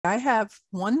I have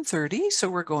 1:30, so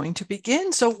we're going to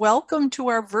begin. So welcome to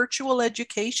our virtual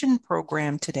education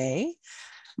program today.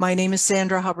 My name is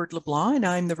Sandra Hubbard-LeBlanc, and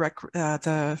I'm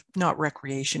the not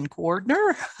recreation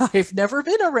coordinator. I've never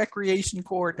been a recreation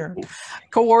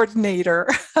coordinator.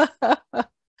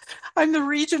 I'm the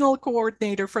regional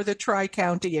coordinator for the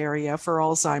Tri-County area for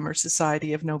Alzheimer's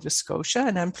Society of Nova Scotia,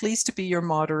 and I'm pleased to be your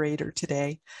moderator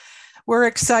today. We're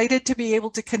excited to be able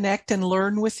to connect and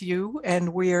learn with you,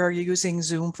 and we are using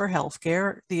Zoom for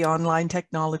Healthcare, the online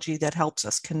technology that helps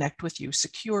us connect with you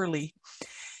securely.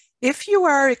 If you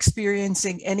are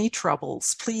experiencing any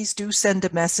troubles, please do send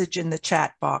a message in the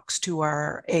chat box to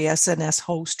our ASNS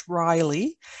host,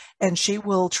 Riley, and she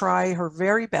will try her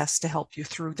very best to help you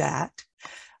through that.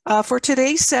 For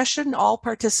today's session, all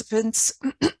participants,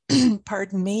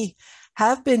 pardon me,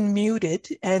 have been muted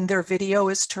and their video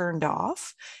is turned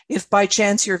off. If by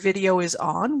chance your video is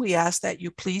on, we ask that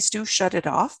you please do shut it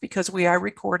off because we are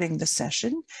recording the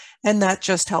session, and that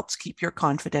just helps keep your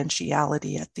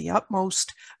confidentiality at the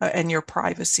utmost and your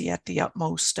privacy at the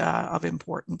utmost of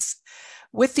importance.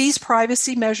 With these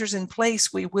privacy measures in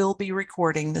place, we will be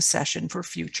recording the session for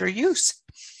future use.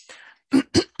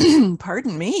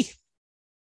 Pardon me.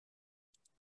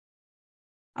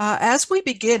 As we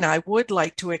begin, I would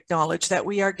like to acknowledge that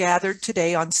we are gathered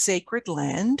today on sacred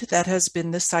land that has been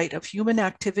the site of human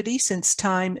activity since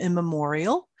time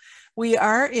immemorial. We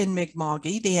are in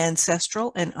Mi'kma'ki, the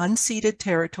ancestral and unceded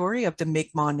territory of the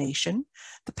Mi'kmaq Nation,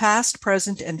 the past,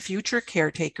 present, and future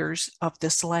caretakers of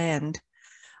this land.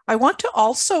 I want to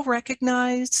also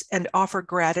recognize and offer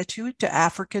gratitude to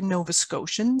African Nova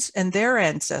Scotians and their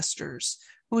ancestors,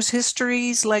 whose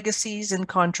histories, legacies, and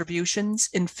contributions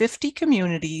in 50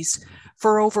 communities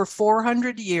for over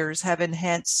 400 years have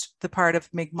enhanced the part of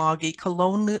Mi'kma'ki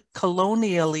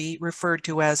colonially referred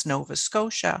to as Nova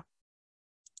Scotia.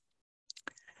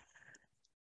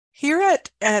 Here at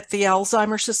the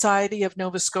Alzheimer's Society of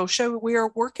Nova Scotia, we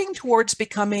are working towards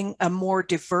becoming a more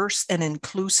diverse and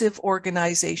inclusive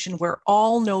organization where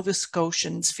all Nova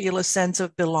Scotians feel a sense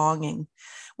of belonging.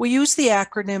 We use the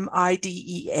acronym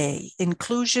IDEA,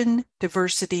 Inclusion,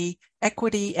 Diversity,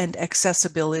 Equity, and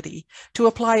Accessibility, to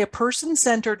apply a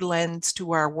person-centered lens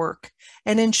to our work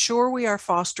and ensure we are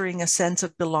fostering a sense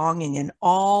of belonging in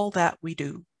all that we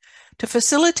do. To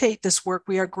facilitate this work,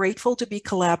 we are grateful to be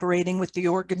collaborating with the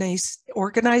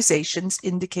organizations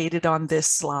indicated on this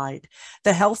slide: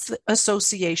 the Health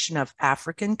Association of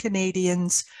African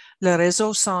Canadians, Le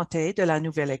Réseau Santé de la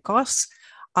Nouvelle-Écosse,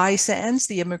 ISANS,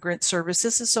 the Immigrant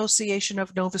Services Association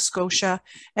of Nova Scotia,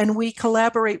 and we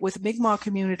collaborate with Mi'kmaq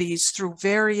communities through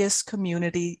various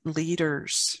community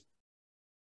leaders.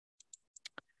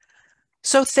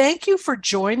 So thank you for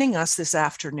joining us this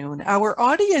afternoon. Our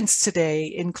audience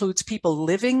today includes people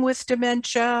living with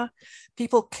dementia,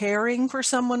 people caring for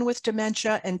someone with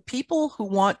dementia, and people who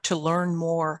want to learn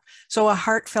more. So a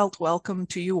heartfelt welcome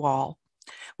to you all.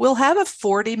 We'll have a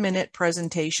 40-minute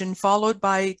presentation followed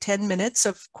by 10 minutes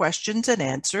of questions and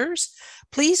answers.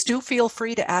 Please do feel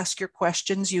free to ask your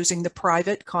questions using the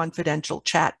private confidential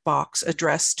chat box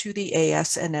addressed to the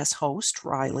ASNS host,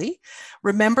 Riley.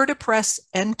 Remember to press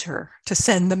enter to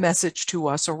send the message to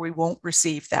us or we won't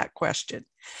receive that question.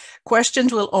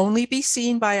 Questions will only be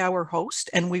seen by our host,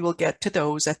 and we will get to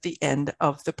those at the end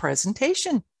of the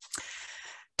presentation.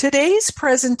 Today's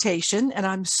presentation, and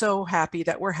I'm so happy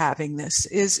that we're having this,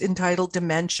 is entitled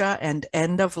Dementia and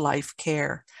End-of-Life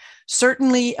Care.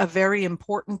 Certainly a very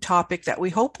important topic that we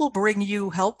hope will bring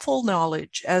you helpful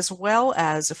knowledge as well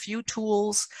as a few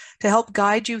tools to help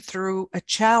guide you through a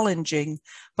challenging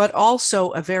but also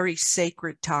a very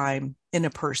sacred time in a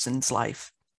person's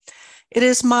life. It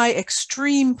is my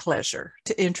extreme pleasure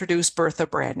to introduce Berta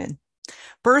Brannen.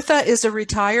 Bertha is a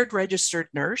retired registered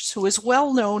nurse who is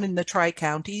well known in the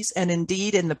Tri-Counties and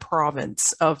indeed in the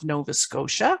province of Nova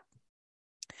Scotia.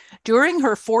 During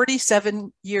her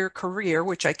 47-year career,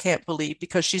 which I can't believe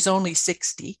because she's only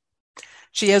 60,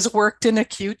 she has worked in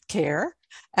acute care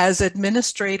as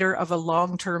administrator of a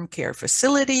long-term care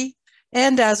facility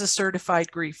and as a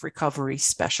certified grief recovery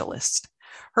specialist.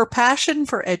 Her passion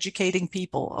for educating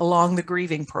people along the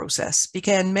grieving process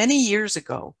began many years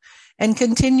ago and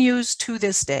continues to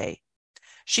this day.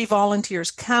 She volunteers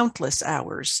countless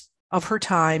hours of her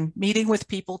time meeting with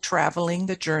people traveling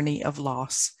the journey of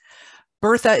loss.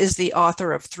 Bertha is the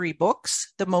author of 3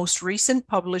 books, the most recent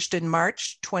published in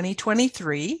March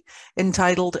 2023,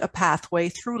 entitled A Pathway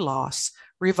Through Loss,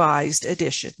 Revised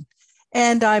Edition.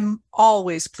 And I'm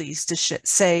always pleased to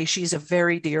say she's a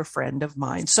very dear friend of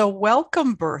mine. So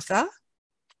welcome, Bertha.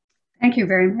 Thank you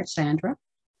very much, Sandra.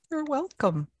 You're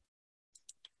welcome.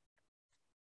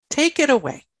 Take it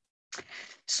away.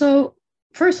 So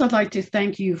First, I'd like to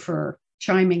thank you for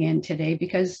chiming in today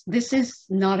because this is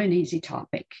not an easy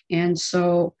topic. And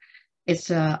so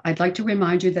I'd like to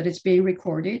remind you that it's being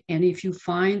recorded. And if you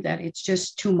find that it's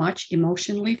just too much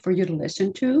emotionally for you to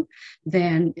listen to,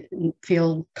 then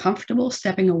feel comfortable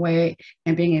stepping away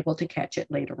and being able to catch it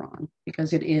later on,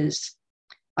 because it is,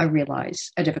 I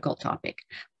realize, a difficult topic.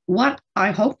 What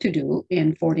I hope to do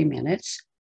in 40 minutes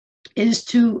is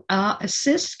to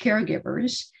assist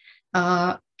caregivers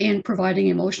in providing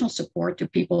emotional support to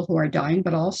people who are dying,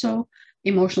 but also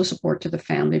emotional support to the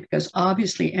family, because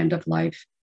obviously end of life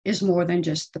is more than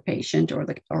just the patient or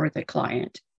the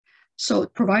client. So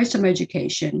it provides some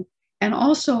education, and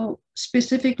also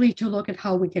specifically to look at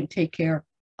how we can take care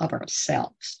of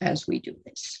ourselves as we do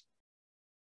this.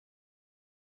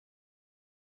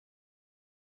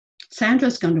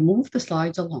 Sandra's going to move the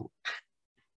slides along.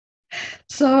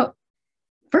 So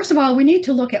first of all, we need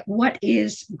to look at what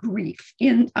is grief.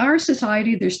 In our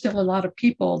society, there's still a lot of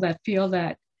people that feel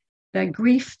that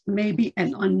grief may be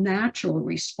an unnatural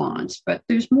response, but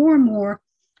there's more and more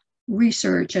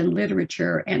research and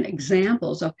literature and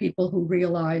examples of people who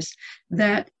realize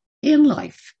that in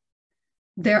life,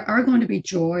 there are going to be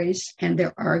joys and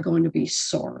there are going to be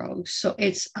sorrows. So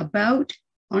it's about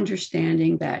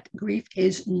understanding that grief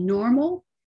is normal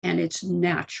and it's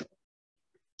natural.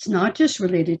 It's not just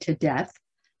related to death.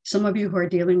 Some of you who are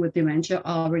dealing with dementia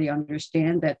already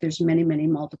understand that there's many, many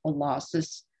multiple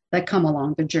losses that come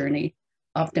along the journey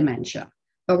of dementia.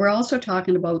 But we're also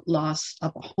talking about loss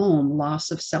of a home,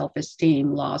 loss of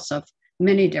self-esteem, loss of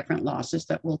many different losses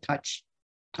that we'll touch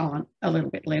on a little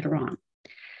bit later on.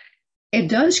 It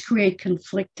does create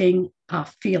conflicting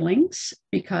feelings,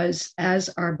 because as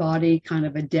our body kind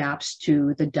of adapts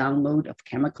to the download of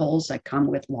chemicals that come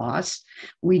with loss,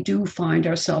 we do find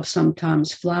ourselves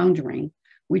sometimes floundering.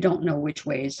 We don't know which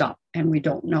way is up, and we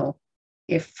don't know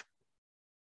if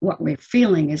what we're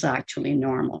feeling is actually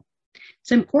normal.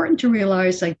 It's important to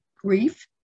realize that grief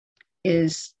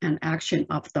is an action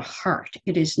of the heart.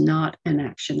 It is not an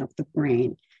action of the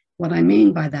brain. What I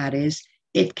mean by that is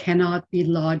it cannot be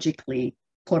logically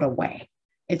put away.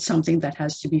 It's something that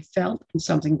has to be felt and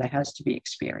something that has to be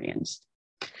experienced.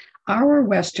 Our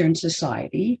Western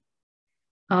society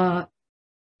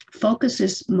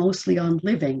focuses mostly on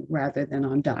living rather than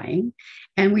on dying.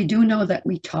 And we do know that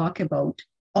we talk about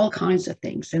all kinds of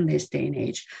things in this day and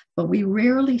age, but we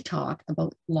rarely talk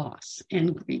about loss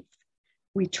and grief.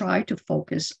 We try to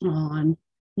focus on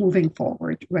moving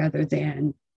forward rather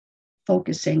than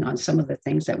focusing on some of the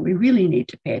things that we really need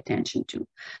to pay attention to.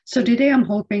 So today I'm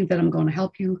hoping that I'm going to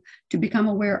help you to become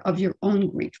aware of your own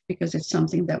grief, because it's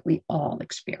something that we all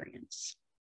experience.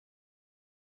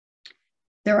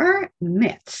 There are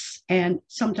myths, and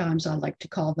sometimes I like to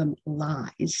call them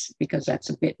lies because that's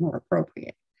a bit more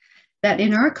appropriate, that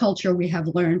in our culture we have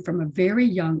learned from a very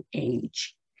young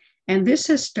age. And this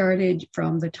has started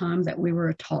from the time that we were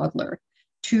a toddler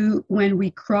to when we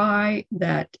cry,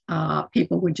 that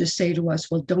people would just say to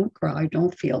us, well, don't cry,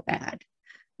 don't feel bad.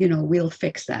 You know, we'll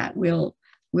fix that. We'll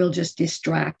just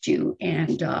distract you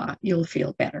and you'll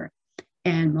feel better.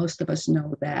 And most of us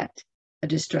know that a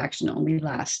distraction only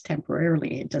lasts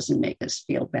temporarily. It doesn't make us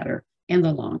feel better in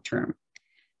the long term.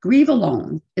 Grieve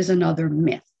alone is another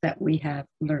myth that we have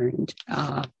learned.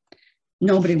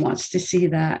 Nobody wants to see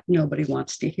that. Nobody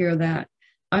wants to hear that.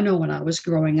 I know when I was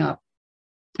growing up,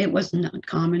 it was not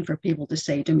common for people to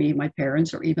say to me, my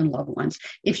parents or even loved ones,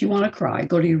 if you want to cry,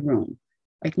 go to your room.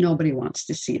 Like, nobody wants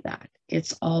to see that.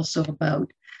 It's also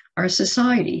about our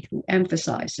society who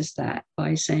emphasizes that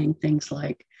by saying things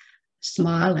like,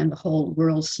 smile and the whole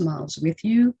world smiles with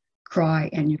you, cry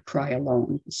and you cry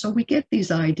alone. So we get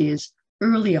these ideas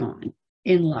early on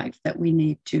in life that we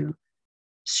need to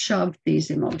shove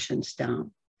these emotions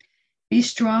down. Be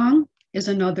strong is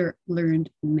another learned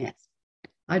myth.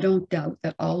 I don't doubt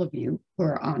that all of you who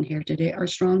are on here today are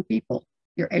strong people.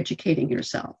 You're educating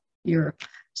yourself. You're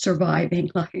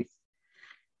surviving life.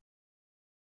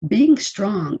 Being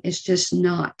strong is just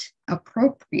not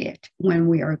appropriate when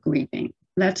we are grieving.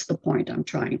 That's the point I'm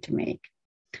trying to make.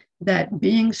 That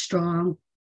being strong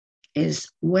is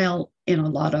well in a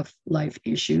lot of life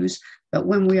issues, but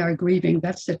when we are grieving,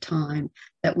 that's the time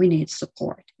that we need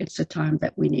support. It's the time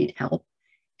that we need help.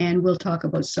 And we'll talk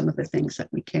about some of the things that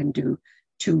we can do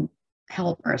to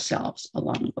help ourselves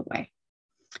along the way.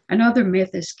 Another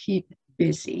myth is keep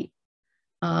busy.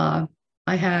 I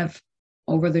have,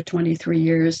 over the 23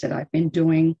 years that I've been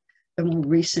doing the more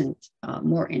recent,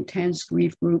 more intense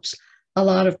grief groups, a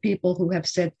lot of people who have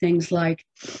said things like,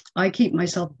 I keep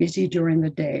myself busy during the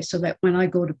day so that when I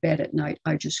go to bed at night,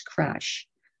 I just crash.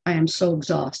 I am so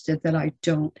exhausted that I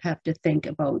don't have to think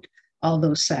about all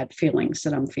those sad feelings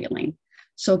that I'm feeling.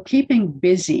 So keeping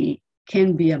busy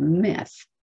can be a myth.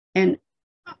 And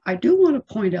I do want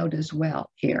to point out as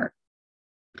well here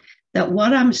that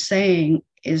what I'm saying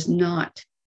is not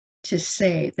to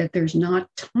say that there's not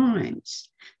times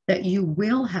that you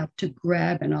will have to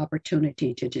grab an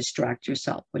opportunity to distract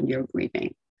yourself when you're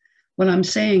grieving. What I'm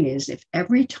saying is, if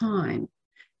every time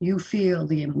you feel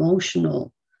the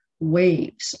emotional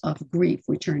waves of grief,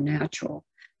 which are natural,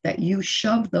 that you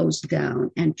shove those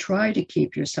down and try to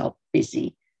keep yourself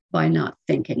busy by not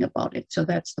thinking about it. So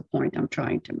that's the point I'm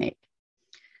trying to make.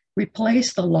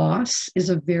 Replace the loss is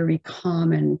a very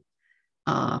common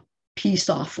peace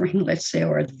offering, let's say,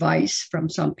 or advice from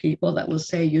some people that will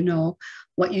say, you know,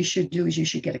 what you should do is you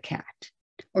should get a cat,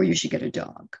 or you should get a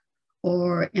dog.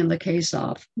 Or in the case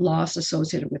of loss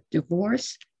associated with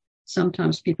divorce,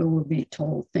 sometimes people will be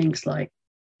told things like,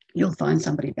 you'll find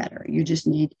somebody better. You just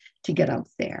need to get out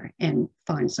there and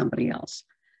find somebody else.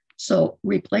 So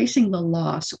replacing the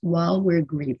loss while we're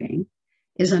grieving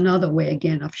is another way,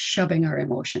 again, of shoving our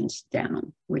emotions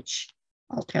down, which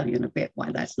I'll tell you in a bit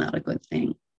why that's not a good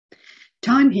thing.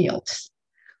 Time heals.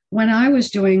 When I was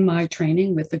doing my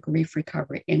training with the Grief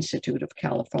Recovery Institute of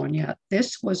California,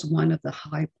 this was one of the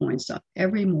high points of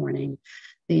every morning.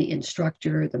 The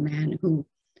instructor, the man who,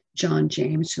 John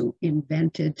James, who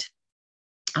invented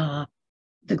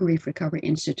the Grief Recovery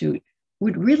Institute,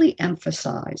 would really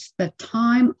emphasize that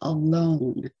time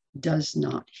alone does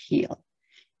not heal.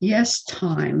 Yes,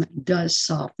 time does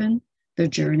soften the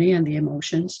journey and the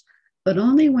emotions, but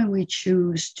only when we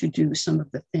choose to do some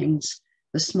of the things,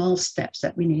 the small steps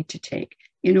that we need to take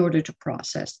in order to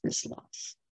process this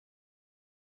loss.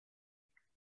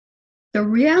 The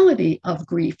reality of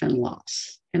grief and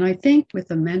loss, and I think with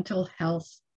the mental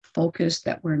health focus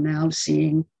that we're now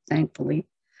seeing, thankfully,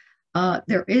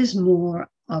 there is more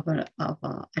of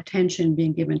attention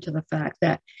being given to the fact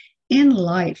that in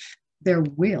life, there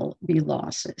will be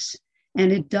losses,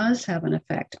 and it does have an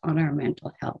effect on our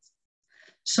mental health.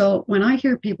 So when I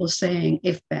hear people saying,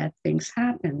 if bad things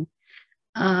happen,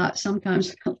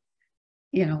 sometimes,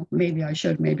 you know, maybe I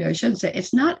should say,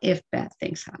 it's not if bad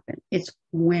things happen, it's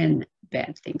when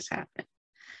bad things happen.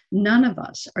 None of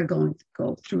us are going to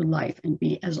go through life and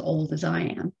be as old as I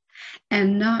am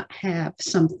and not have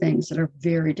some things that are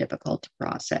very difficult to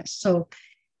process. So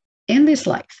in this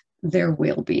life, there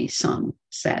will be some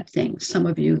sad things. Some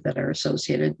of you that are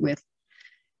associated with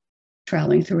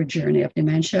traveling through a journey of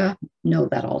dementia know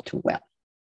that all too well.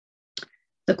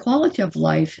 The quality of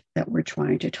life that we're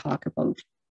trying to talk about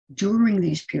during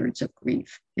these periods of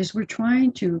grief is we're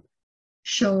trying to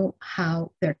show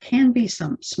how there can be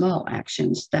some small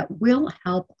actions that will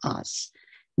help us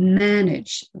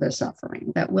manage the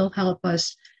suffering, that will help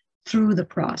us through the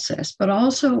process. But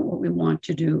also what we want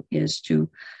to do is to,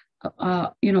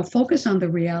 focus on the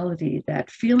reality that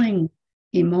feeling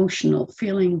emotional,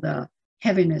 feeling the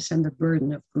heaviness and the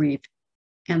burden of grief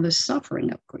and the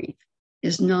suffering of grief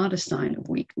is not a sign of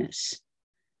weakness.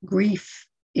 Grief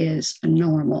is a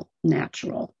normal,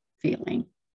 natural feeling.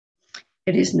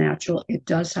 It is natural. It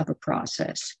does have a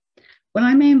process. What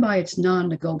I mean by it's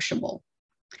non-negotiable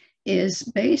is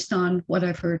based on what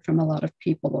I've heard from a lot of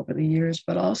people over the years,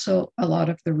 but also a lot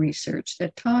of the research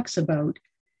that talks about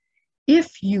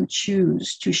if you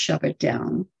choose to shove it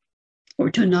down or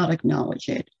to not acknowledge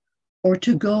it or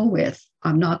to go with,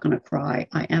 I'm not going to cry,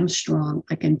 I am strong,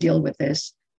 I can deal with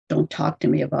this, don't talk to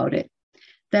me about it,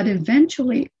 that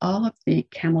eventually all of the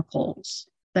chemicals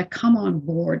that come on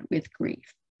board with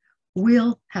grief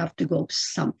will have to go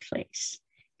someplace.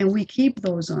 And we keep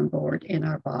those on board in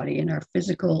our body, in our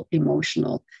physical,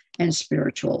 emotional, and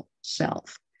spiritual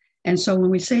self. And so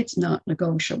when we say it's not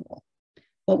negotiable,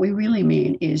 what we really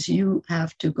mean is you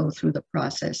have to go through the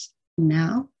process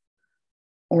now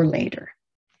or later.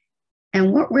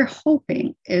 And what we're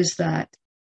hoping is that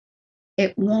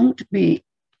it won't be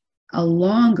a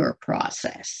longer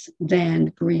process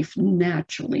than grief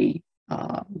naturally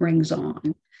brings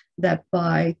on, that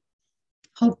by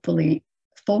hopefully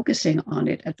focusing on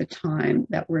it at the time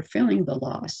that we're feeling the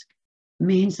loss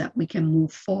means that we can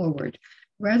move forward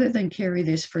rather than carry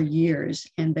this for years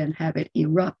and then have it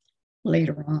erupt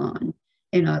later on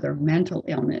in either mental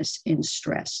illness, in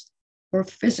stress, or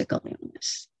physical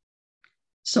illness.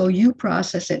 So you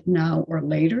process it now or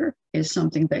later is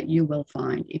something that you will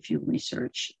find if you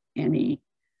research any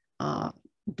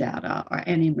data or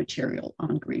any material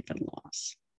on grief and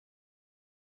loss.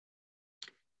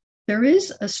 There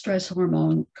is a stress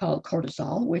hormone called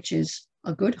cortisol, which is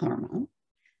a good hormone.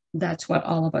 That's what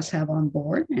all of us have on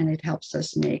board, and it helps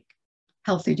us make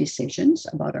healthy decisions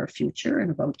about our future and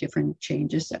about different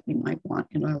changes that we might want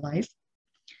in our life.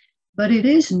 But it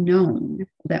is known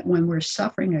that when we're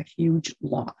suffering a huge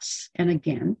loss, and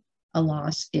again, a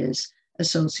loss is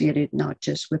associated not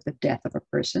just with the death of a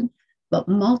person, but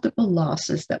multiple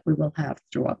losses that we will have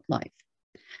throughout life,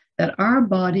 that our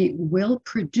body will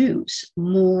produce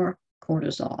more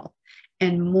cortisol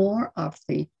and more of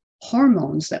the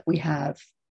hormones that we have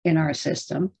in our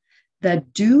system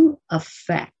that do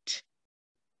affect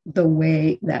the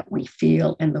way that we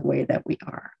feel and the way that we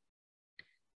are.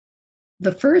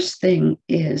 The first thing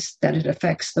is that it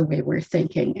affects the way we're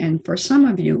thinking. And for some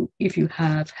of you, if you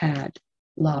have had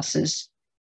losses,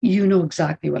 you know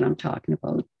exactly what I'm talking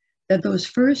about. That those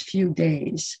first few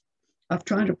days of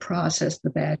trying to process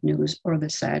the bad news or the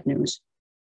sad news,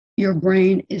 your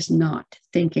brain is not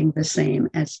thinking the same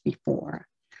as before.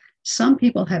 Some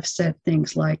people have said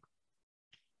things like,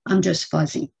 I'm just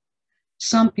fuzzy.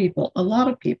 Some people, a lot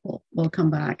of people will come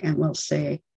back and will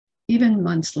say, even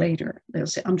months later, they'll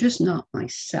say, I'm just not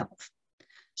myself.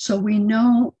 So we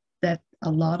know that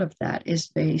a lot of that is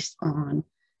based on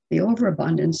the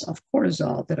overabundance of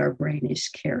cortisol that our brain is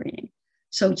carrying.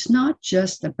 So it's not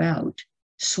just about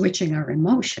switching our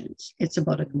emotions. It's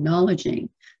about acknowledging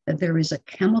that there is a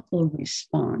chemical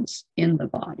response in the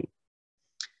body.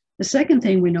 The second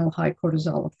thing we know high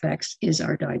cortisol affects is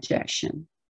our digestion.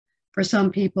 For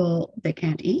some people, they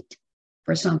can't eat.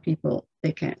 For some people,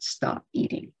 they can't stop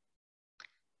eating.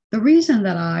 The reason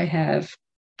that I have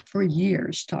for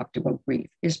years talked about grief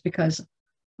is because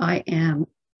I am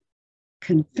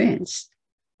convinced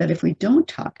that if we don't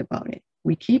talk about it,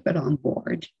 we keep it on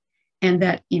board, and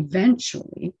that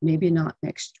eventually, maybe not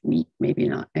next week, maybe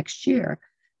not next year,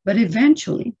 but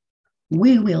eventually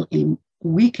we will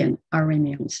weaken our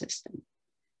immune system.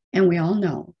 And we all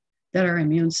know that our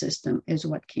immune system is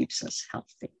what keeps us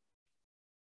healthy.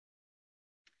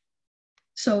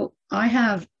 So I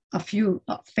have a few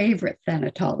favorite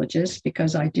thanatologists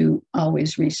because I do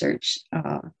always research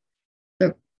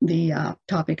the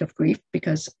topic of grief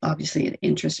because obviously it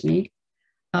interests me.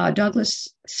 Douglas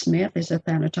Smith is a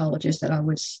thanatologist that I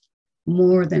was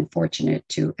more than fortunate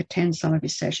to attend some of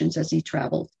his sessions as he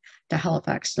traveled to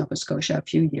Halifax, Nova Scotia a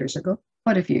few years ago,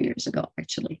 quite a few years ago,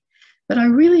 actually. But I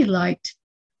really liked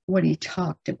what he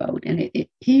talked about, and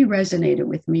he resonated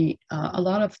with me. A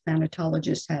lot of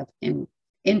thanatologists have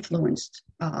influenced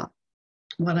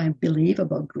what I believe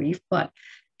about grief, but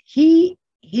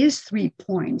his 3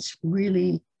 points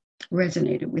really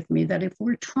resonated with me, that if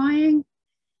we're trying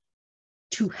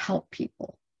to help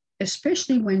people,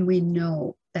 especially when we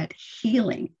know that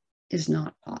healing is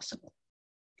not possible.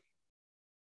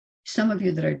 Some of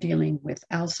you that are dealing with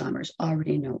Alzheimer's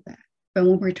already know that. But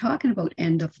when we're talking about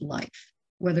end of life,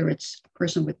 whether it's a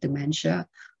person with dementia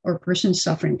or a person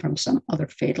suffering from some other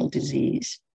fatal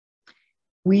disease,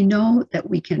 we know that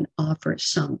we can offer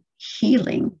some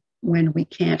healing when we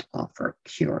can't offer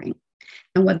curing.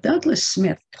 And what Douglas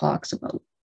Smith talks about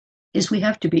is we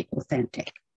have to be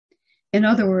authentic. In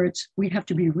other words, we have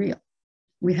to be real.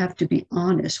 We have to be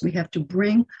honest. We have to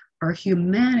bring our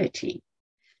humanity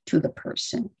to the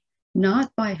person,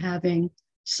 not by having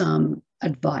some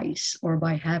advice or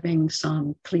by having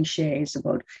some cliches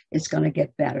about it's going to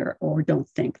get better or don't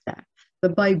think that,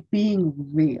 but by being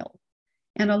real.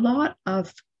 And a lot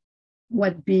of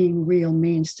what being real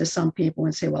means to some people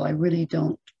and say, well, I really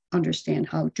don't understand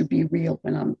how to be real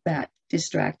when I'm that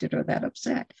distracted or that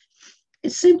upset.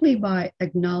 It's simply by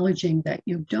acknowledging that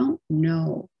you don't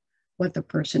know what the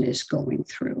person is going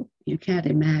through. You can't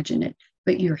imagine it,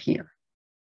 but you're here.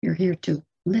 You're here to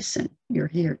listen. You're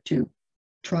here to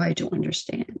try to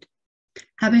understand.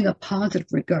 Having a positive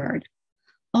regard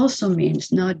also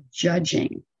means not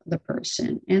judging the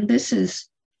person. And this is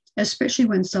especially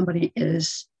when somebody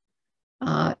is,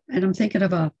 and I'm thinking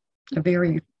of a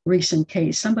very recent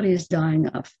case, somebody is dying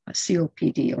of a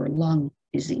COPD or lung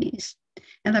disease,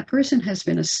 and that person has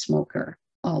been a smoker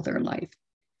all their life.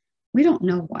 We don't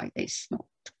know why they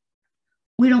smoked.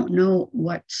 We don't know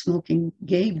what smoking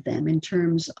gave them in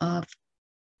terms of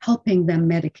helping them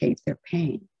medicate their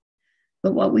pain.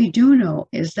 But what we do know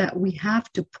is that we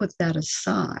have to put that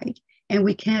aside, and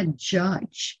we can't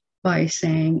judge by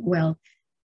saying, well,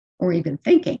 or even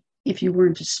thinking, if you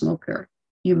weren't a smoker,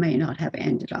 you may not have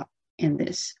ended up in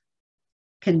this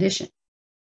condition.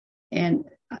 And,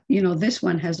 you know, this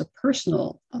one has a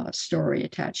personal story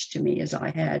attached to me, as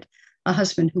I had a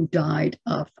husband who died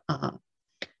of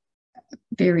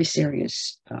very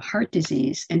serious heart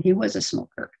disease, and he was a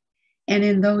smoker. And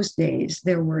in those days,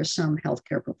 there were some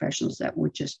healthcare professionals that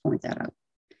would just point that out.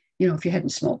 You know, if you hadn't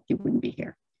smoked, you wouldn't be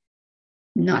here.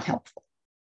 Not helpful.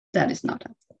 That is not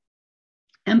helpful.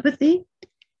 Empathy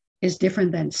is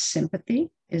different than sympathy,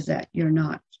 is that you're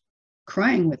not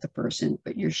crying with the person,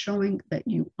 but you're showing that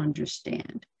you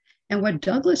understand. And what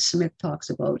Douglas Smith talks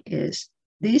about is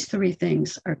these three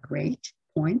things are great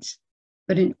points,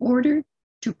 but in order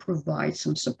to provide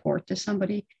some support to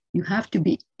somebody, you have to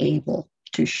be able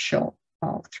to show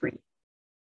all three.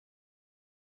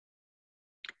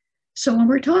 So when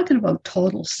we're talking about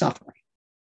total suffering,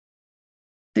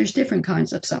 there's different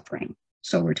kinds of suffering.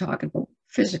 So we're talking about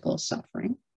physical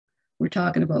suffering. We're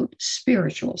talking about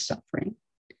spiritual suffering.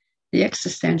 The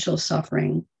existential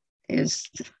suffering is,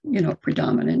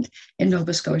 predominant in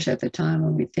Nova Scotia at the time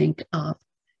when we think of,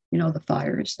 the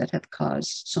fires that have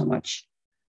caused so much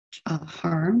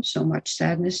harm, so much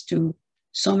sadness to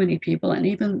so many people. And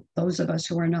even those of us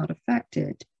who are not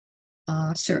affected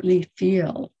certainly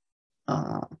feel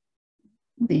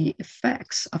the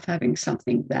effects of having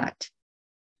something that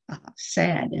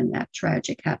sad and that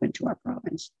tragic happen to our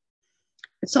province.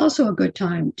 It's also a good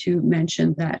time to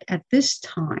mention that at this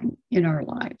time in our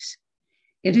lives,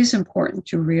 it is important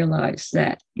to realize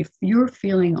that if you're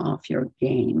feeling off your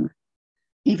game,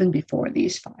 even before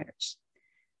these fires,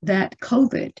 that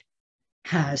COVID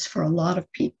has, for a lot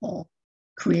of people,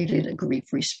 created a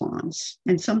grief response.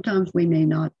 And sometimes we may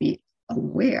not be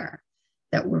aware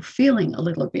that we're feeling a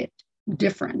little bit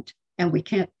different and we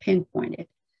can't pinpoint it.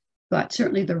 But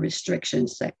certainly the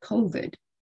restrictions that COVID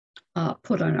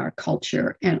put on our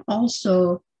culture, and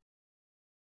also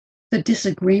the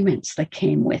disagreements that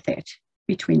came with it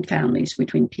between families,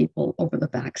 between people over the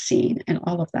vaccine, and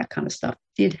all of that kind of stuff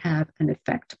did have an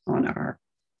effect on our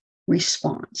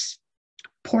response.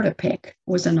 Portapic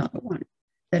was another one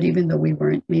that, even though we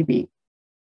weren't maybe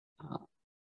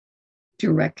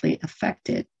directly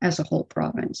affected as a whole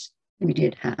province, we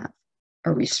did have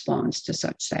a response to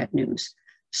such sad news.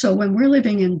 So when we're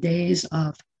living in days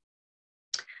of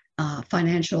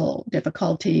financial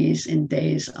difficulties, in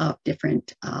days of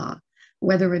different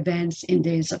weather events, in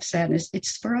days of sadness,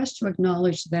 it's for us to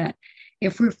acknowledge that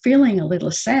if we're feeling a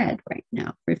little sad right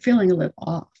now, we're feeling a little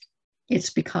off, it's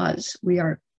because we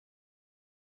are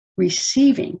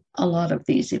receiving a lot of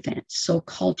these events. So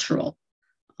cultural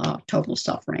total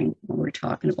suffering, when we're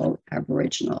talking about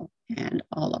Aboriginal and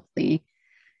all of the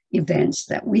events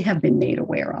that we have been made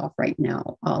aware of right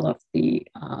now, all of the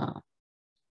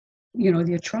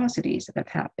the atrocities that have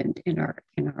happened in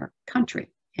our country.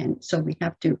 And so we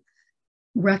have to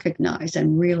recognize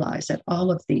and realize that all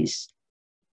of these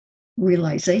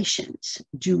realizations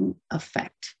do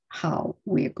affect how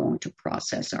we are going to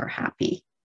process our happy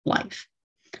life.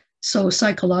 So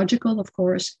psychological, of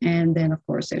course, and then of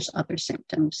course there's other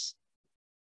symptoms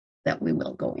that we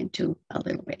will go into a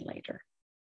little bit later.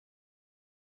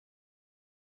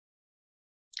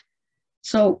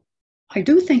 So I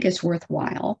do think it's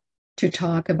worthwhile to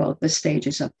talk about the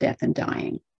stages of death and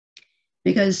dying,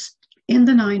 because in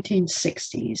the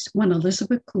 1960s, when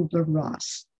Elizabeth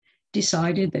Kubler-Ross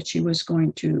decided that she was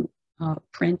going to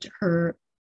print her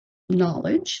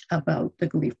knowledge about the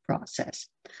grief process,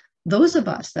 those of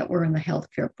us that were in the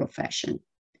healthcare profession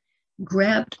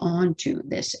grabbed onto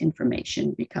this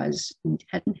information because we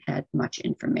hadn't had much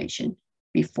information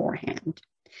beforehand.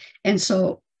 And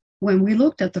so when we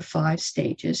looked at the 5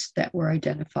 stages that were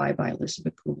identified by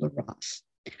Elizabeth Kubler-Ross,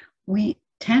 we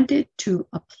tended to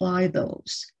apply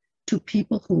those to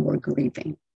people who were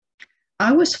grieving.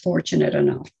 I was fortunate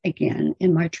enough, again,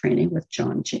 in my training with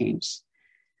John James,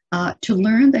 to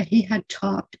learn that he had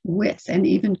talked with and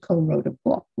even co-wrote a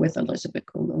book with Elizabeth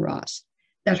Kubler-Ross,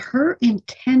 that her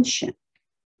intention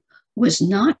was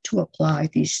not to apply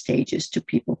these stages to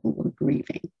people who were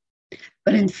grieving,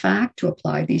 but in fact to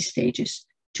apply these stages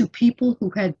to people who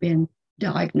had been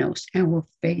diagnosed and were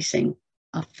facing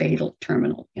a fatal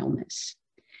terminal illness.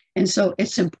 And so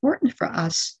it's important for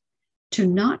us to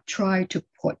not try to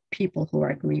put people who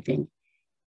are grieving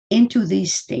into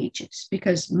these stages,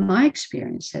 because my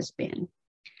experience has been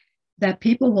that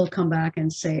people will come back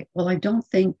and say, well, I don't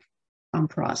think I'm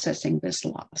processing this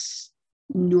loss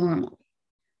normally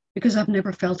because I've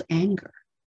never felt anger.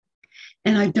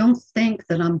 And I don't think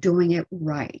that I'm doing it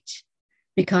right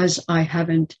because I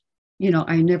haven't,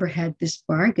 I never had this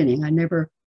bargaining. I never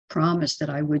promised that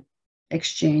I would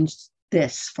exchange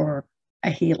this for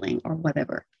a healing or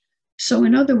whatever. So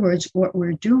in other words, what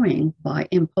we're doing by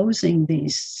imposing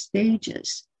these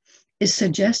stages is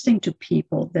suggesting to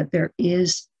people that there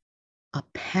is a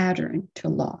pattern to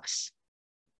loss.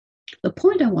 The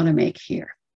point I want to make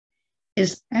here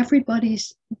is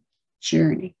everybody's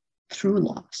journey through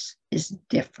loss is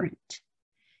different.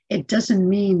 It doesn't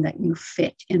mean that you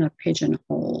fit in a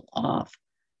pigeonhole of,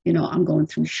 I'm going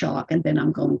through shock and then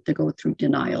I'm going to go through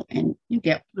denial. And you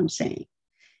get what I'm saying.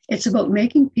 It's about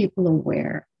making people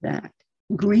aware that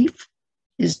grief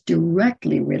is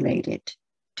directly related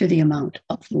to the amount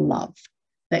of love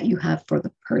that you have for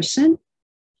the person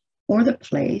or the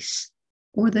place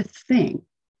or the thing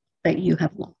that you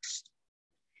have lost.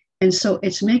 And so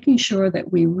it's making sure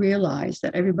that we realize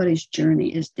that everybody's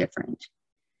journey is different.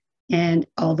 And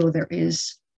although there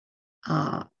is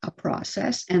a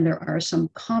process and there are some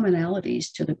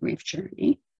commonalities to the grief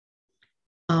journey,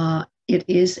 it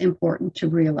is important to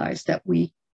realize that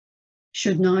we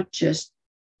should not just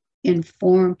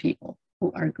inform people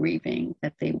who are grieving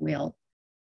that they will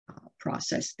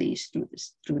process these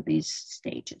through these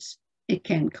stages. It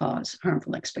can cause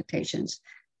harmful expectations,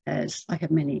 as I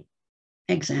have many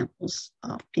examples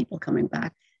of people coming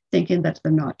back thinking that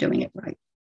they're not doing it right.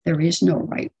 There is no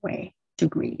right way to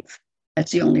grieve.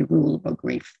 That's the only rule about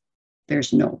grief.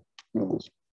 There's no rule.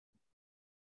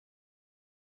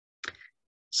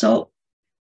 So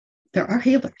there are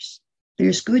healers.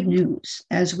 There's good news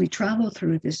as we travel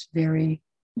through this very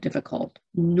difficult,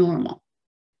 normal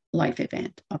life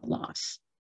event of loss.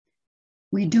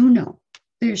 We do know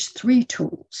there's 3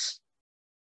 tools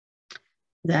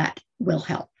that will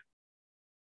help.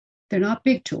 They're not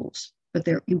big tools, but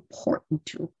they're important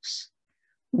tools.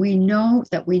 We know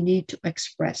that we need to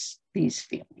express these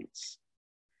feelings.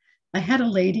 I had a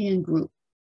lady in group,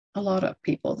 a lot of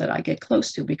people that I get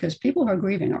close to because people who are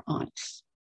grieving are honest.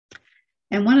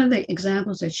 And one of the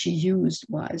examples that she used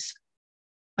was,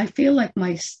 I feel like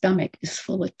my stomach is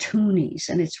full of toonies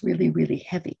and it's really, really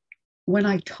heavy. When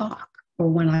I talk or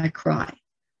when I cry,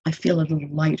 I feel a little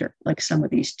lighter, like some of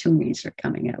these toonies are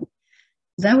coming out.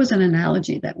 That was an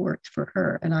analogy that worked for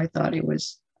her, and I thought it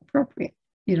was appropriate.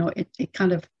 You know, it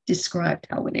kind of described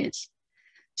how it is.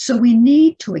 So we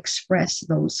need to express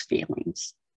those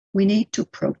feelings. We need to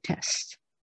protest.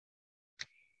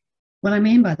 What I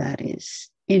mean by that is,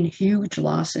 in huge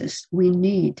losses, we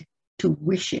need to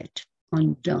wish it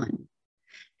undone.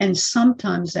 And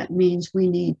sometimes that means we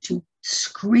need to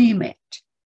scream it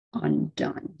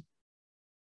undone.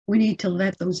 We need to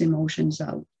let those emotions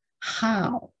out.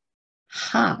 How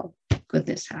could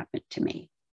this happen to me?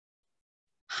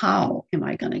 How am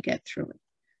I going to get through it?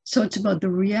 So it's about the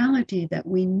reality that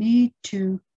we need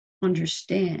to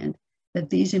understand that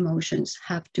these emotions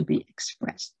have to be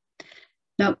expressed.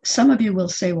 Now, some of you will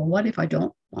say, well, what if I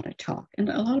don't want to talk? And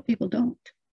a lot of people don't.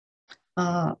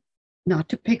 Not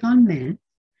to pick on men,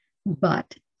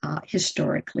 but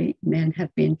historically, men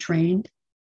have been trained,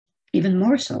 even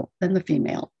more so than the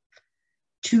female,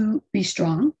 to be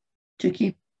strong, to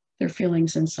keep their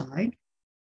feelings inside,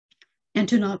 and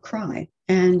to not cry,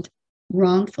 and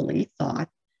wrongfully thought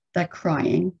that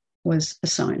crying was a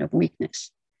sign of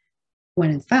weakness,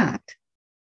 when in fact,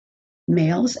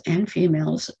 males and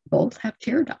females both have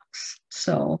tear ducts.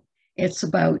 So it's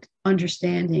about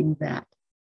understanding that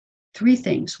 3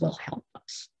 things will help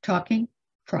us: talking,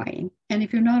 crying, and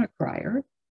if you're not a crier,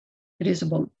 it is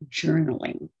about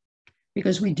journaling,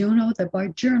 because we do know that by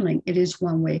journaling, it is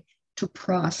one way to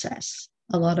process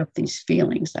a lot of these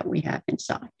feelings that we have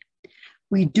inside.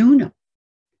 We do know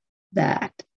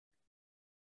that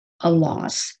a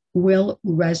loss will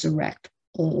resurrect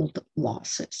old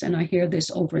losses. And I hear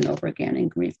this over and over again in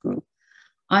grief group.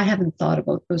 I haven't thought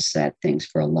about those sad things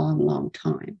for a long, long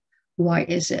time. Why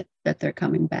is it that they're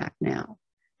coming back now?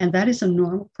 And that is a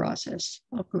normal process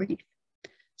of grief.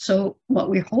 So what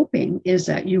we're hoping is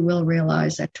that you will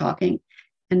realize that talking,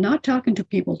 and not talking to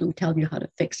people who tell you how to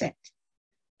fix it,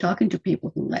 talking to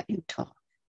people who let you talk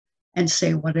and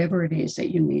say whatever it is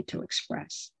that you need to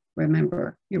express.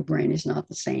 Remember, your brain is not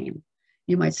the same.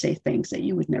 You might say things that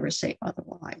you would never say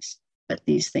otherwise, but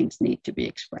these things need to be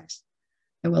expressed.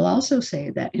 I will also say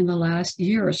that in the last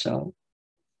year or so,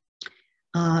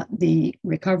 the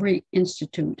Recovery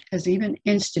Institute has even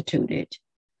instituted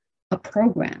a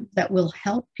program that will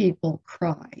help people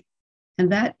cry.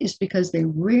 And that is because they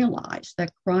realize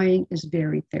that crying is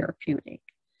very therapeutic.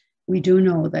 We do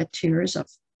know that tears of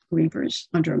grievers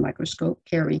under a microscope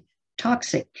carry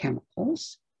toxic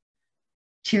chemicals.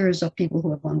 Tears of people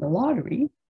who have won the lottery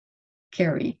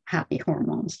carry happy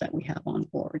hormones that we have on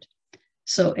board.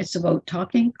 So it's about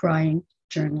talking, crying,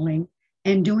 journaling,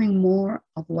 and doing more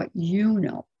of what you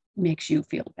know makes you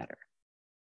feel better.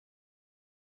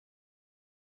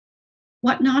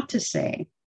 What not to say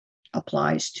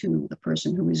applies to the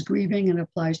person who is grieving and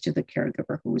applies to the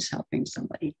caregiver who is helping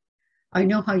somebody. I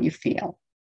know how you feel.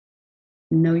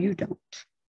 No, you don't.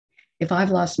 If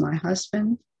I've lost my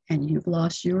husband and you've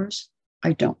lost yours,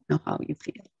 I don't know how you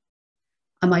feel.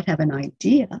 I might have an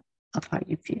idea of how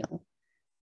you feel,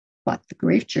 but the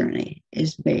grief journey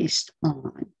is based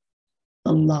on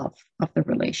the love of the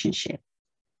relationship.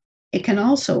 It can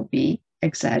also be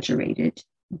exaggerated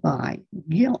by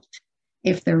guilt.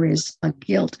 if there is a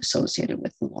guilt associated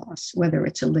with the loss, whether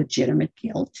it's a legitimate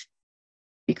guilt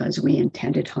because we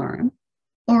intended harm,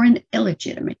 or an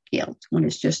illegitimate guilt when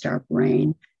it's just our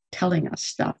brain telling us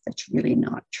stuff that's really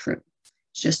not true.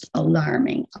 It's just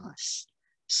alarming us.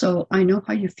 So I know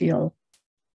how you feel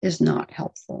is not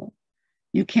helpful.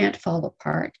 You can't fall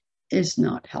apart is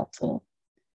not helpful.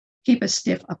 Keep a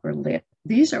stiff upper lip.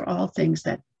 These are all things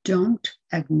that don't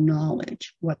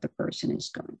acknowledge what the person is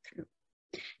going through.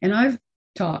 And I've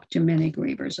talked to many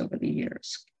grievers over the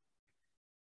years.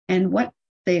 And what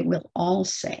they will all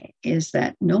say is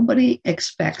that nobody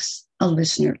expects a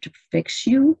listener to fix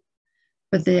you,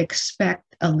 but they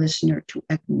expect a listener to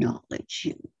acknowledge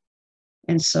you.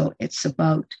 And so it's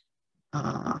about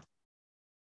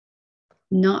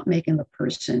not making the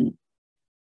person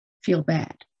feel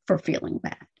bad for feeling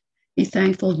bad. Be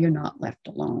thankful you're not left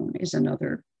alone is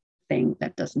another thing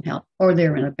that doesn't help, or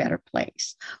they're in a better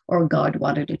place, or God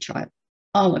wanted a child.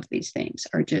 All of these things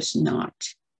are just not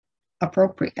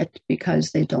appropriate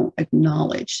because they don't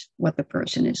acknowledge what the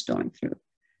person is going through.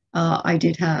 I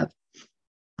did have,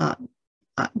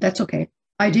 that's okay.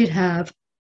 I did have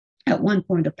at one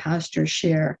point a pastor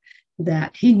share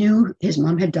that he knew his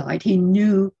mom had died. He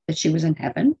knew that she was in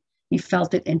heaven. He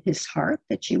felt it in his heart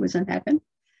that she was in heaven.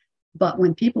 But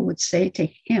when people would say to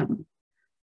him,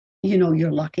 you know,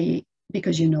 you're lucky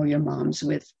because you know your mom's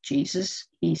with Jesus,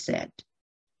 he said,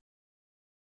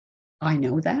 I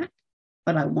know that,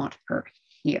 but I want her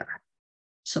here.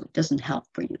 So it doesn't help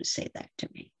for you to say that to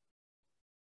me.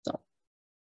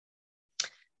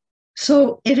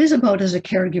 So it is about, as a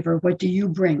caregiver, what do you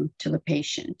bring to the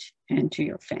patient and to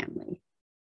your family?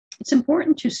 It's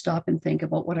important to stop and think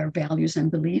about what our values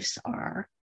and beliefs are,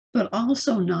 but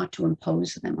also not to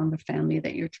impose them on the family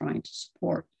that you're trying to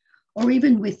support, or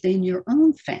even within your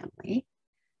own family.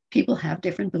 People have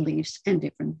different beliefs and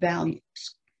different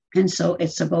values. And so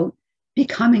it's about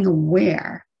becoming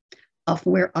aware of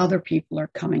where other people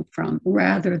are coming from,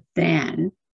 rather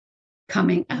than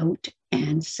coming out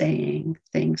and saying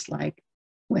things like,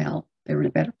 well, they're in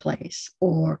a better place,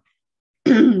 or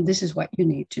this is what you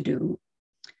need to do.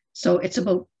 So it's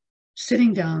about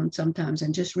sitting down sometimes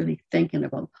and just really thinking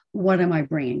about, what am I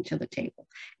bringing to the table?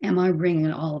 Am I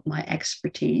bringing all of my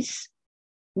expertise,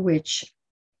 which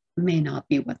may not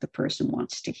be what the person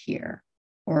wants to hear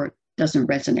or doesn't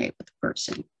resonate with the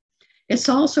person? It's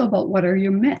also about, what are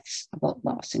your myths about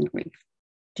loss and grief?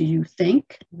 Do you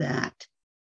think that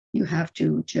you have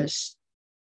to just,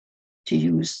 to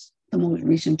use the most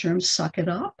recent term, suck it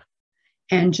up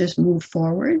and just move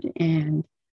forward and,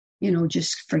 you know,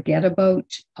 just forget about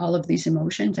all of these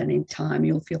emotions, and in time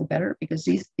you'll feel better? Because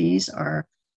these are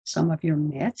some of your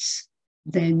myths.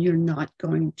 Then you're not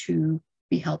going to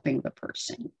be helping the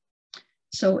person.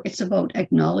 So it's about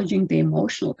acknowledging the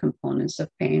emotional components of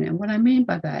pain. And what I mean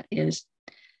by that is,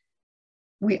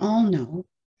 we all know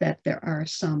that there are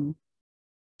some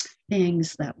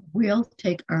things that will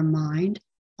take our mind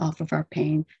off of our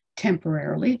pain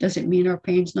temporarily. Does it mean our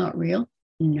pain's not real?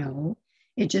 No.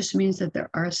 It just means that there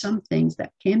are some things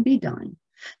that can be done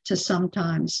to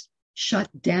sometimes shut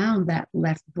down that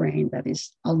left brain that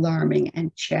is alarming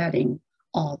and chatting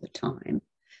all the time,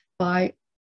 by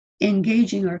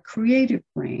engaging our creative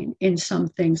brain in some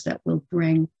things that will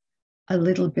bring a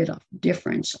little bit of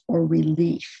difference or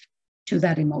relief to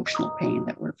that emotional pain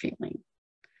that we're feeling.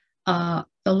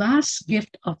 The last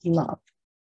gift of love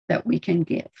that we can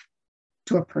give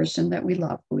to a person that we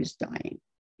love who is dying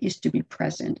is to be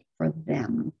present for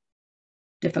them.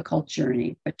 Difficult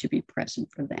journey, but to be present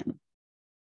for them.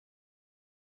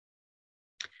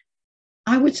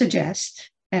 I would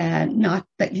suggest, not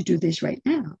that you do this right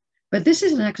now, but this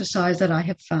is an exercise that I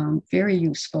have found very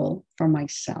useful for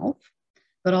myself,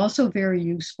 but also very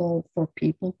useful for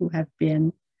people who have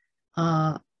been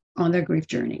on their grief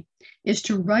journey, is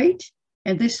to write,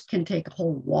 and this can take a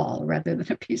whole wall rather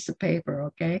than a piece of paper,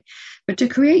 okay? But to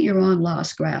create your own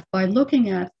loss graph by looking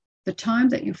at the time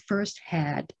that you first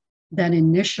had that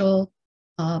initial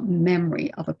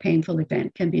memory of a painful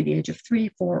event. Can be the age of 3,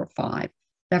 4, or 5,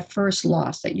 that first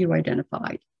loss that you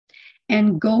identified,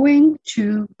 and going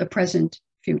to the present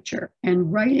future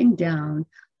and writing down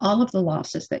all of the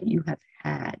losses that you have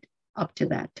had up to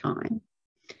that time.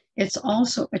 It's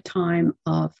also a time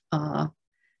of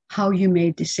how you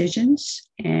made decisions,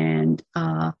 and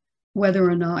whether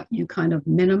or not you kind of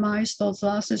minimize those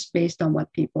losses based on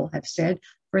what people have said.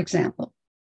 For example,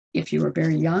 if you were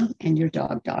very young and your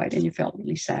dog died and you felt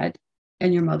really sad,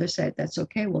 and your mother said, that's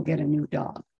okay, we'll get a new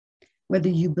dog. Whether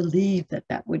you believe that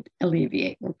that would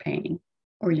alleviate your pain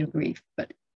or your grief,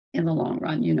 but in the long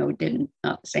run, you know, it didn't.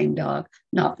 Not the same dog,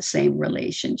 not the same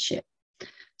relationship.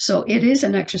 So it is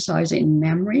an exercise in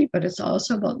memory, but it's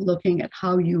also about looking at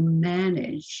how you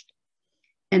managed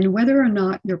and whether or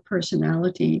not your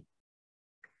personality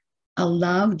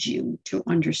allowed you to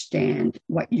understand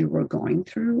what you were going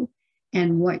through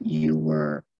and what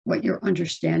your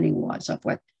understanding was of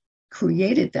what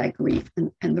created that grief.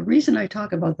 And the reason I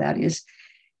talk about that is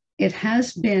it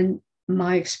has been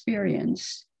my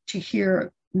experience to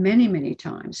hear many, many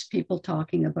times people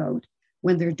talking about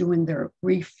when they're doing their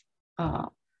grief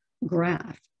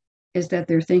graph, is that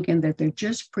they're thinking that they're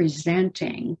just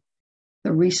presenting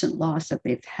the recent loss that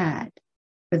they've had.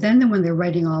 But then when they're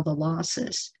writing all the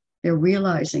losses, they're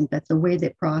realizing that the way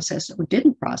they process or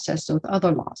didn't process those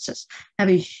other losses have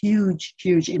a huge,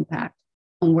 huge impact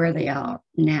on where they are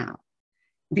now.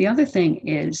 The other thing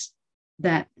is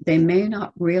that they may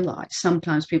not realize,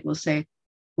 sometimes people say,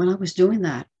 when I was doing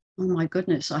that, oh my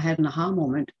goodness, I had an aha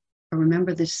moment. I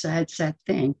remember this sad, sad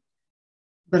thing,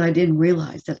 but I didn't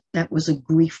realize that that was a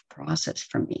grief process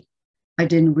for me. I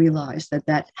didn't realize that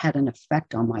that had an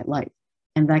effect on my life.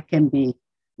 And that can be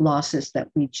losses that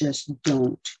we just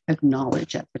don't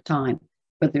acknowledge at the time,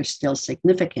 but they're still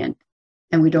significant.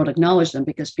 And we don't acknowledge them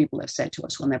because people have said to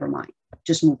us, well, never mind,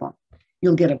 just move on.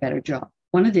 You'll get a better job.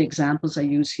 One of the examples I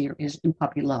use here is in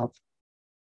puppy love.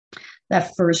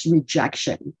 That first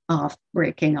rejection of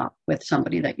breaking up with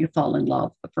somebody that you fall in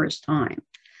love the first time.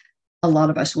 A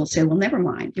lot of us will say, well, never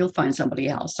mind, you'll find somebody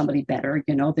else, somebody better.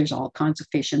 You know, there's all kinds of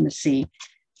fish in the sea.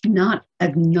 Not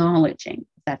acknowledging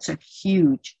that's a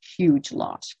huge, huge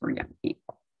loss for young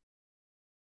people.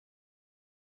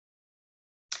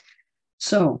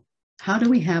 So how do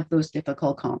we have those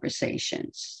difficult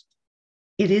conversations?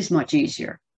 It is much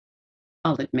easier,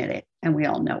 I'll admit it, and we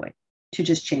all know it, to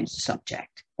just change the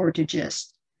subject or to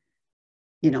just,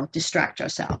 distract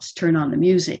ourselves, turn on the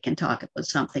music and talk about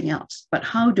something else. But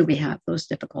how do we have those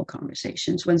difficult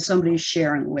conversations when somebody's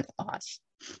sharing with us?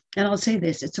 And I'll say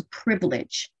this, it's a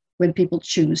privilege when people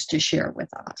choose to share with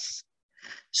us.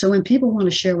 So when people want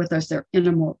to share with us their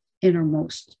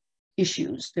innermost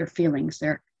issues, their feelings,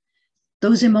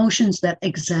 those emotions that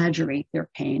exaggerate their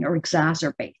pain or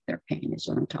exacerbate their pain is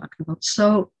what I'm talking about.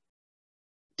 So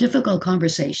difficult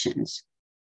conversations,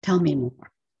 tell me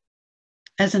more.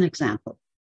 As an example,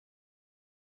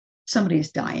 somebody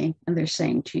is dying and they're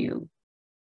saying to you,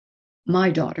 my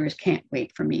daughter can't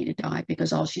wait for me to die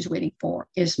because all she's waiting for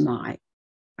is my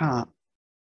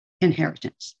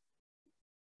inheritance.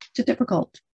 It's a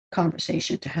difficult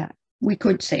conversation to have. We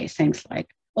could say things like,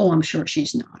 oh, I'm sure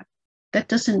she's not. That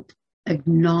doesn't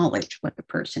acknowledge what the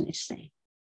person is saying.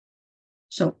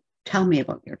 So tell me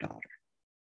about your daughter.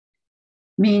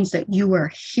 Means that you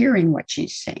are hearing what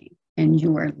she's saying and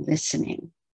you are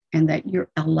listening and that you're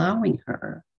allowing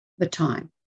her the time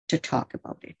to talk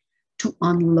about it, to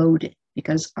unload it,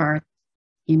 because our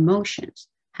emotions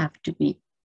have to be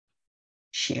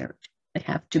shared. They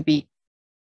have to be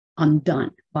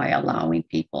undone by allowing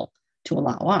people to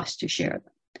allow us to share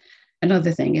them.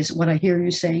 Another thing is what I hear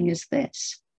you saying is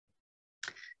this.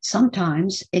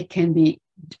 Sometimes it can be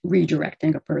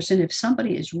redirecting a person if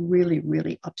somebody is really,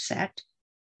 really upset.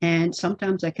 And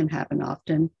sometimes that can happen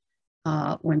often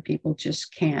when people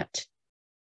just can't,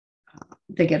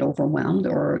 they get overwhelmed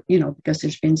or, because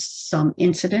there's been some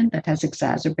incident that has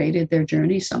exacerbated their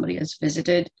journey. Somebody has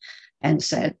visited and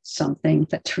said something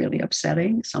that's really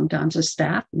upsetting. Sometimes the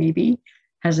staff maybe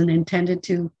hasn't intended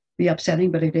to be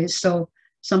upsetting, but it is. So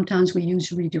sometimes we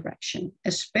use redirection,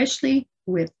 especially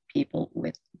with people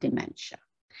with dementia,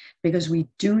 because we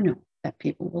do know that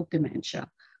people with dementia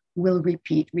will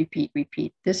repeat.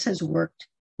 This has worked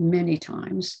many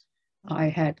times. I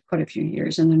had quite a few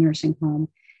years in the nursing home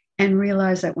and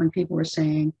realized that when people were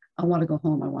saying, I want to go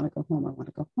home, I want to go home, I want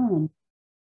to go home,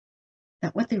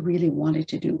 that what they really wanted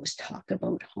to do was talk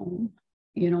about home.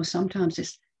 Sometimes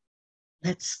it's,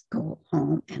 let's go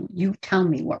home and you tell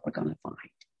me what we're going to find.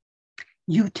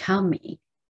 You tell me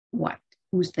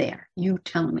who's there. You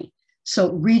tell me.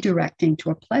 So redirecting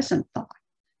to a pleasant thought,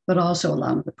 but also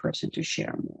allowing the person to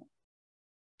share more.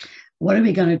 What are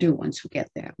we going to do once we get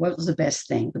there? What was the best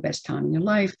thing, the best time in your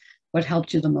life? What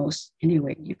helped you the most?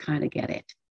 Anyway, you kind of get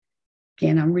it.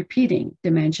 Again, I'm repeating,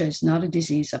 dementia is not a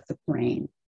disease of the brain.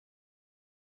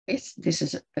 This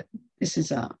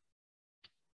is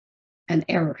an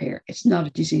error here. It's not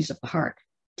a disease of the heart.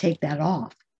 Take that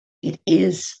off. It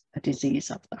is a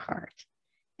disease of the heart.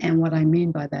 And what I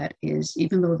mean by that is,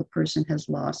 even though the person has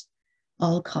lost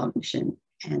all cognition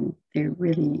and they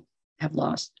really have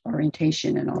lost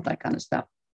orientation and all that kind of stuff,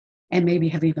 and maybe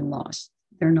have even lost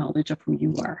their knowledge of who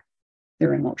you are,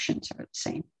 their emotions are the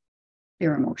same.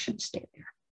 Their emotions stay there.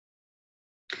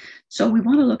 So we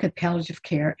want to look at palliative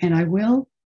care, and I will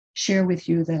share with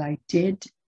you that I did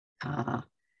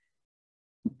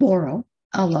borrow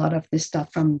a lot of this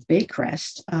stuff from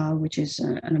Baycrest, which is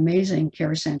an amazing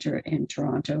care center in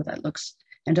Toronto that looks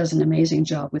and does an amazing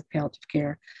job with palliative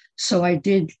care. So I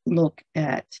did look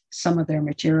at some of their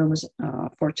material. Was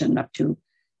fortunate enough to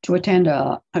attend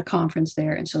a conference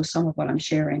there, and so some of what I'm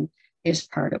sharing is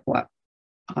part of what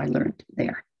I learned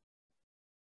there.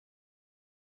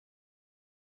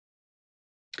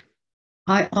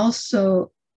 I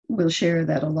also will share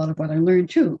that a lot of what I learned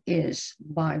too is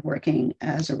by working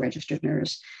as a registered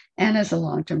nurse and as a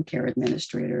long-term care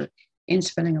administrator in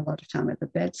spending a lot of time at the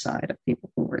bedside of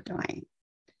people who were dying.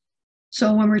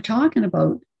 So when we're talking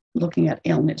about looking at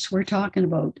illness, we're talking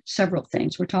about several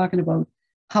things. We're talking about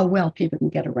how well people can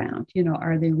get around. You know,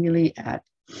 are they really at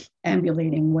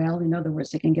ambulating well? In other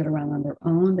words, they can get around on their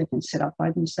own. They can sit up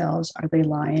by themselves. Are they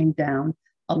lying down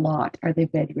a lot? Are they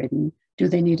bedridden? Do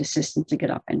they need assistance to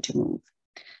get up and to move?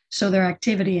 So their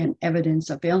activity and evidence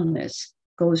of illness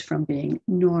goes from being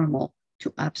normal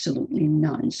to absolutely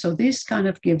none. So this kind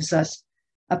of gives us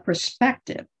a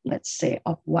perspective, let's say,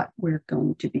 of what we're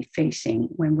going to be facing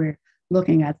when we're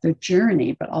looking at the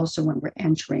journey, but also when we're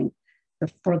entering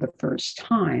for the first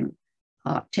time,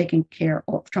 taking care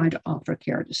or trying to offer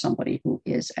care to somebody who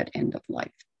is at end of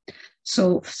life.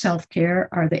 So self-care,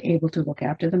 are they able to look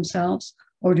after themselves,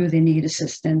 or do they need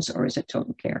assistance, or is it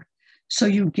total care? So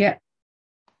you get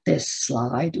this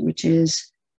slide, which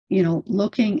is, you know,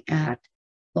 looking at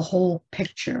the whole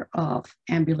picture of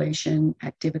ambulation,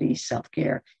 activity,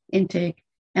 self-care, intake,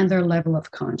 and their level of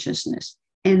consciousness.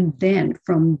 And then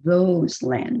from those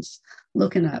lens,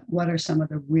 looking at what are some of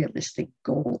the realistic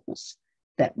goals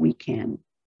that we can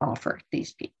offer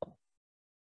these people.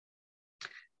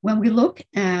 When we look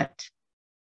at,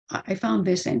 I found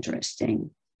this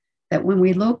interesting, that when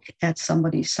we look at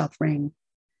somebody suffering,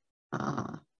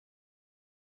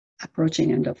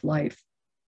 approaching end of life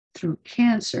through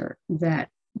cancer, that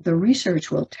the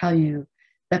research will tell you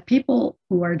that people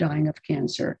who are dying of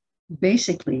cancer,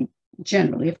 basically,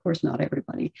 generally, of course, not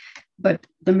everybody, but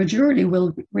the majority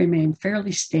will remain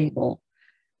fairly stable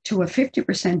to a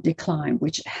 50% decline,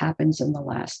 which happens in the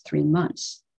last 3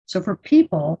 months. So for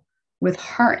people with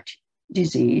heart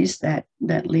disease that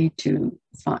lead to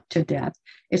death,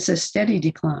 it's a steady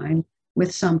decline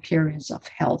with some periods of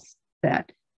health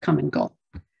that come and go.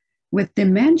 With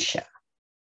dementia,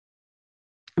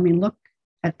 I mean, look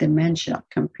at dementia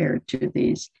compared to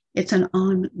these. It's an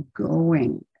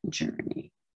ongoing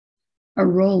journey, a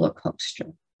roller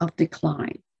coaster of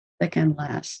decline that can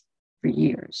last for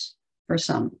years, for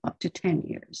some up to 10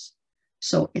 years.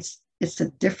 So it's a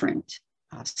different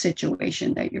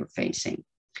situation that you're facing.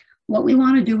 What we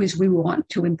want to do is we want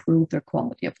to improve their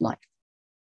quality of life.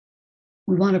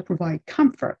 We want to provide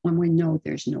comfort when we know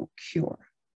there's no cure.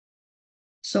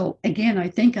 So again, I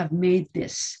think I've made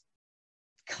this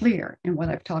clear in what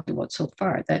I've talked about so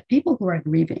far, that people who are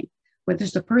grieving, whether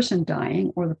it's the person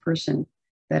dying or the person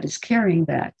that is carrying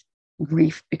that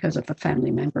grief because of a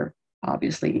family member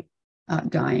obviously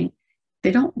dying,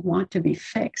 they don't want to be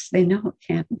fixed. They know it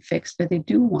can't be fixed, but they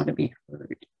do want to be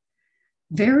heard.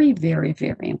 Very, very,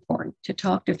 very important to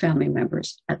talk to family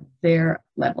members at their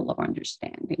level of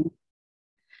understanding,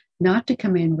 not to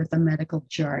come in with a medical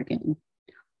jargon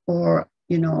or,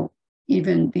 you know,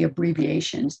 even the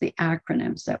abbreviations, the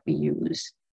acronyms that we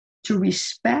use, to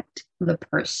respect the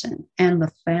person and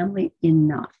the family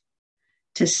enough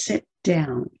to sit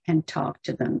down and talk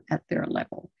to them at their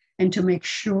level and to make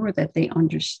sure that they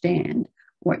understand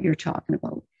what you're talking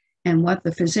about and what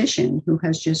the physician who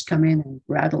has just come in and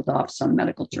rattled off some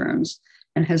medical terms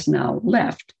and has now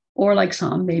left, or like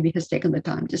some maybe has taken the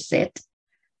time to sit,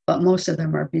 but most of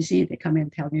them are busy. They come in,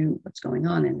 tell you what's going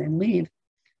on, and then leave.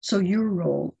 So your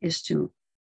role is to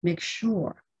make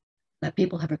sure that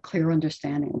people have a clear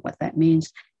understanding of what that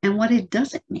means and what it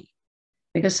doesn't mean.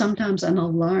 Because sometimes an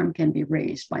alarm can be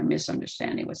raised by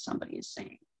misunderstanding what somebody is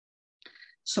saying.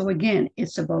 So again,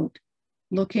 it's about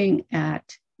looking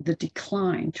at the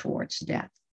decline towards death.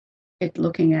 It's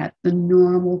looking at the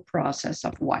normal process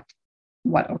of what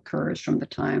occurs from the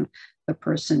time the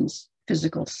person's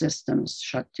physical systems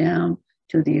shut down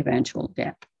to the eventual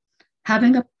death.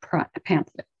 Having a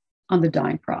pamphlet on the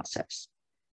dying process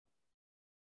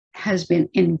has been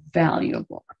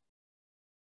invaluable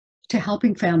to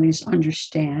helping families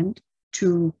understand,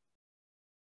 to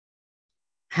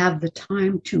have the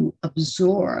time to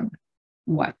absorb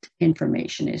what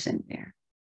information is in there,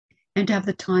 and to have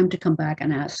the time to come back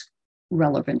and ask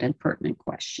relevant and pertinent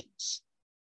questions.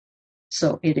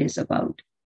 So it is about,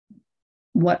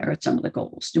 what are some of the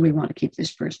goals? Do we want to keep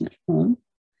this person at home?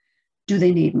 Do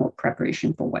they need more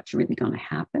preparation for what's really going to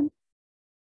happen?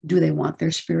 Do they want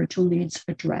their spiritual needs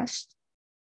addressed?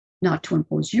 Not to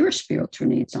impose your spiritual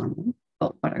needs on them,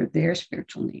 but what are their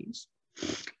spiritual needs?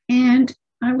 And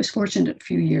I was fortunate a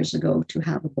few years ago to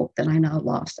have a book that I now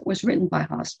lost that was written by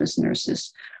hospice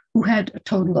nurses who had a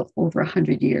total of over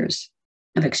 100 years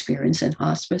of experience in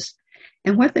hospice.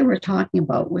 And what they were talking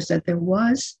about was that there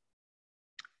was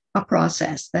a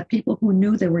process that people who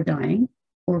knew they were dying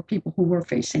or people who were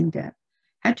facing death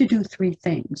had to do three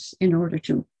things in order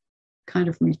to kind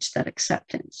of reach that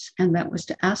acceptance. And that was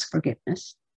to ask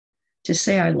forgiveness, to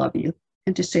say, I love you,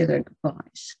 and to say their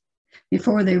goodbyes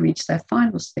before they reach that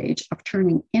final stage of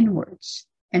turning inwards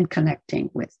and connecting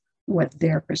with what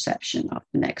their perception of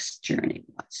the next journey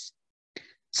was.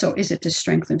 So is it to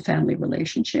strengthen family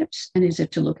relationships? And is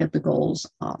it to look at the goals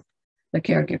of the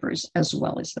caregivers as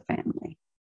well as the family,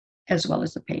 as well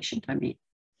as the patient, I mean.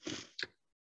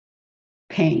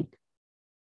 Pain.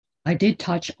 I did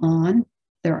touch on,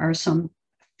 there are some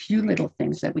few little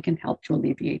things that we can help to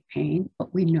alleviate pain,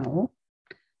 but we know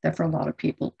that for a lot of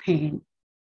people, pain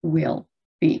will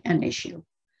be an issue.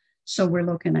 So we're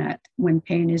looking at when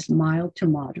pain is mild to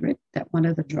moderate, that one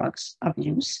of the drugs of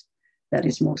use that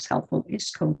is most helpful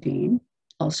is codeine.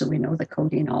 Also, we know that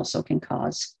codeine also can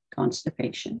cause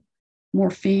constipation.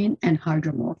 Morphine and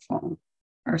hydromorphone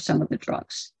are some of the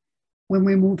drugs. When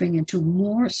we're moving into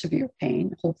more severe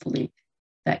pain, hopefully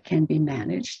that can be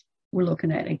managed, we're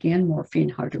looking at, again, morphine,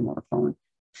 hydromorphone,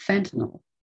 fentanyl,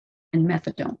 and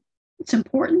methadone. It's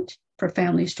important for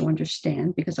families to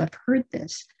understand, because I've heard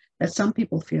this, that some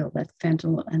people feel that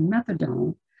fentanyl and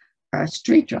methadone are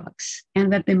street drugs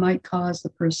and that they might cause the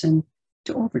person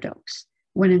to overdose,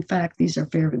 when in fact, these are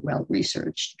very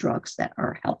well-researched drugs that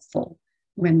are helpful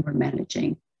when we're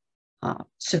managing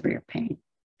severe pain.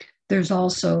 There's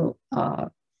also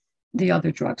the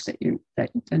other drugs that the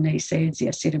NSAIDs, the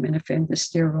acetaminophen, the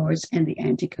steroids, and the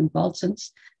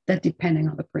anticonvulsants that, depending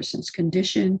on the person's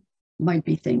condition, might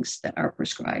be things that are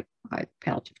prescribed by the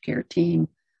palliative care team,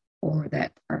 or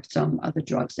that are some other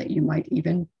drugs that you might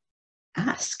even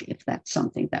ask if that's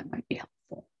something that might be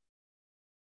helpful.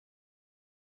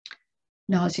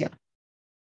 Nausea.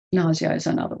 Nausea is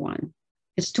another one.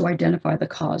 It's to identify the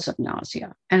cause of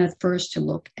nausea. And at first to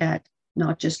look at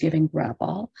not just giving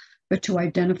Gravol, but to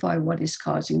identify what is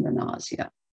causing the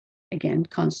nausea. Again,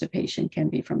 constipation can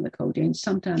be from the codeine.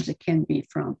 Sometimes it can be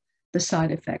from the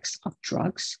side effects of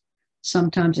drugs.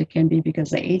 Sometimes it can be because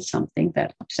they ate something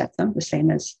that upset them, the same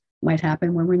as might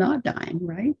happen when we're not dying,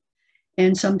 right?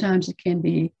 And sometimes it can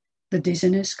be the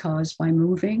dizziness caused by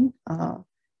moving.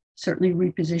 Certainly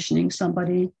repositioning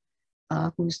somebody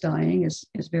who's dying is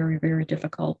very, very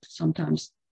difficult.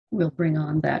 Sometimes we'll bring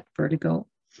on that vertigo.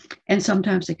 And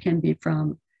sometimes it can be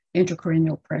from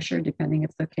intracranial pressure, depending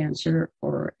if the cancer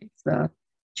or if the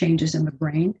changes in the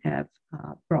brain have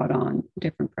brought on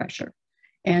different pressure.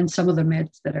 And some of the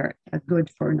meds that are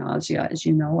good for nausea, as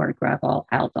you know, are Gravol,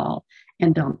 Haldol,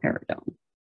 and domperidone.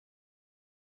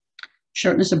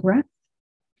 Shortness of breath.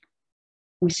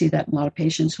 We see that in a lot of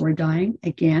patients who are dying.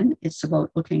 Again, it's about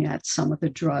looking at some of the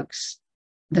drugs,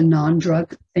 the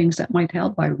non-drug things that might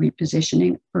help by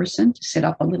repositioning a person to sit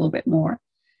up a little bit more,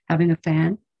 having a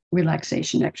fan,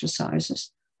 relaxation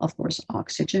exercises, of course,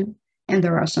 oxygen. And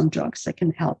there are some drugs that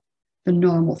can help the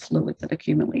normal fluid that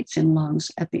accumulates in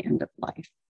lungs at the end of life.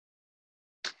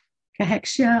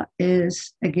 Cachexia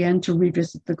is, again, to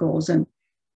revisit the goals. And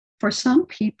for some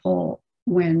people,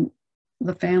 when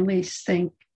the families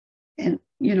think, and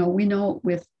you know, we know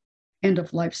with end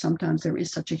of life, sometimes there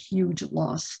is such a huge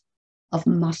loss of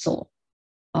muscle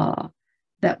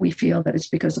that we feel that it's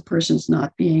because the person's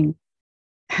not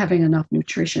having enough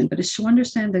nutrition. But it's to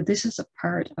understand that this is a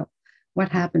part of what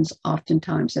happens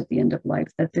oftentimes at the end of life,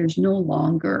 that there's no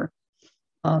longer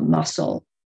muscle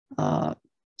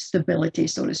stability,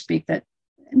 so to speak, that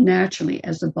naturally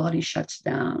as the body shuts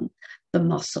down, the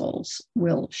muscles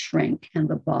will shrink and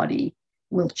the body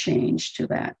will change to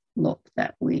that look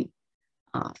that we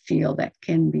feel that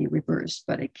can be reversed,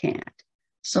 but it can't.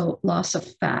 So loss of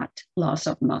fat, loss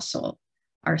of muscle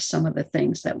are some of the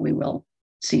things that we will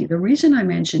see. The reason I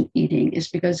mention eating is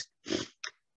because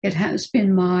it has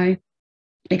been my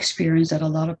experience that a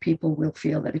lot of people will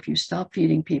feel that if you stop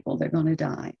feeding people, they're going to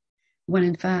die. When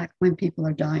in fact, when people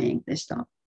are dying, they stop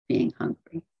being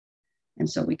hungry. And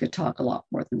so we could talk a lot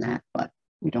more than that, but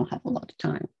we don't have a lot of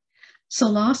time. So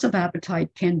loss of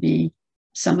appetite can be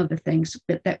some of the things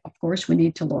that of course, we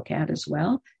need to look at as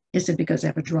well. Is it because they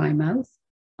have a dry mouth?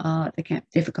 They can't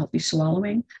difficulty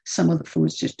swallowing. Some of the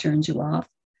foods just turns you off.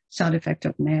 Side effect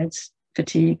of meds,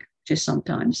 fatigue, just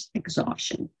sometimes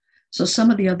exhaustion. So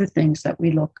some of the other things that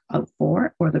we look out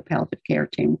for, or the palliative care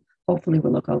team hopefully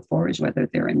will look out for, is whether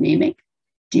they're anemic,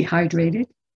 dehydrated,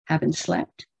 haven't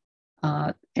slept.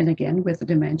 And again, with the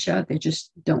dementia, they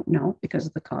just don't know because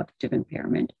of the cognitive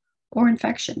impairment, or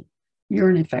infection.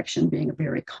 Urine infection being a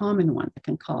very common one that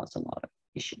can cause a lot of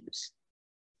issues.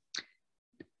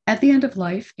 At the end of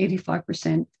life,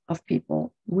 85% of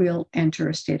people will enter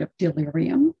a state of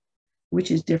delirium,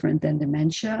 which is different than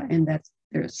dementia, and that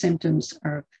their symptoms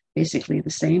are basically the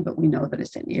same, but we know that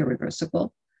it's an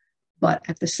irreversible. But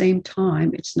at the same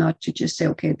time, it's not to just say,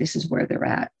 okay, this is where they're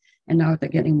at, and now they're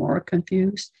getting more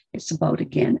confused. It's about,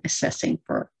 again, assessing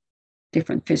for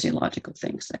different physiological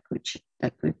things that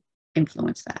could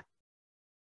influence that.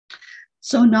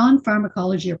 So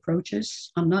non-pharmacology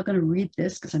approaches, I'm not going to read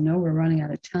this because I know we're running out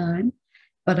of time,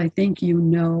 but I think you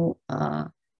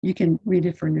can read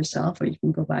it for yourself, or you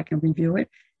can go back and review it.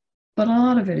 But a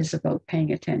lot of it is about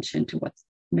paying attention to what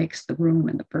makes the room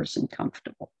and the person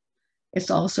comfortable. It's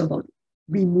also about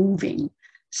removing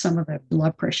some of the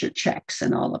blood pressure checks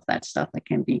and all of that stuff that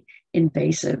can be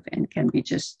invasive and can be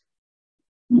just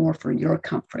more for your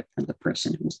comfort than the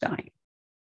person who's dying.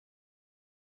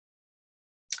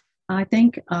 I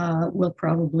think we'll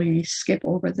probably skip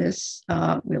over this.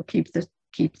 We'll keep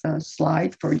the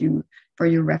slide for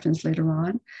your reference later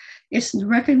on. It's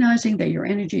recognizing that your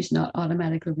energy is not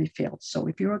automatically refilled. So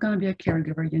if you're going to be a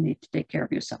caregiver, you need to take care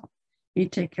of yourself. You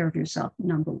need to take care of yourself,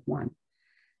 number one.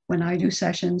 When I do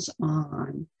sessions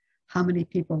on how many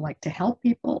people like to help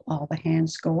people, all the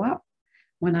hands go up.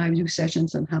 When I do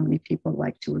sessions on how many people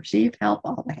like to receive help,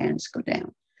 all the hands go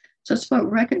down. So it's about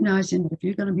recognizing that if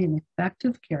you're going to be an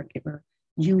effective caregiver,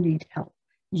 you need help,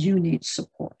 you need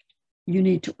support. You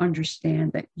need to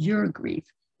understand that your grief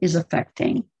is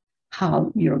affecting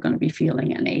how you're going to be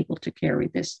feeling and able to carry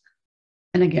this.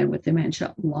 And again, with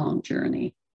dementia, long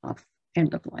journey of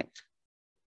end of life.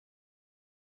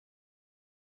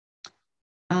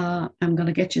 I'm going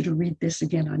to get you to read this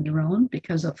again on your own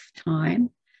because of time.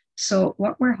 So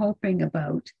what we're hoping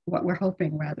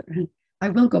rather, I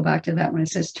will go back to that when it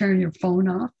says turn your phone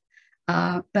off.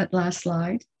 That last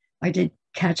slide, I did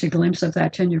catch a glimpse of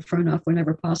that, turn your phone off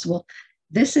whenever possible.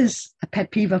 This is a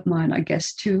pet peeve of mine, I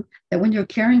guess, too, that when you're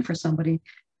caring for somebody,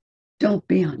 don't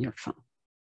be on your phone.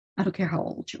 I don't care how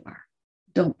old you are.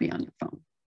 Don't be on your phone.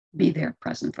 Be there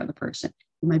present for the person.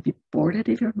 You might be bored out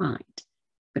of your mind,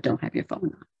 but don't have your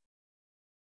phone on.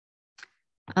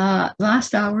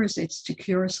 Last hours, it's to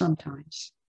cure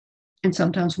sometimes. And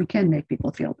sometimes we can make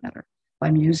people feel better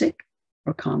by music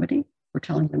or comedy or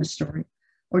telling them a story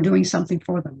or doing something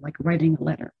for them, like writing a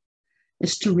letter.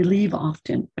 It's to relieve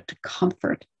often, but to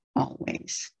comfort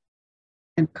always.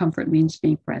 And comfort means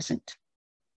being present.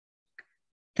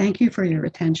 Thank you for your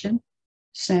attention.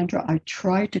 Sandra, I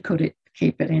tried to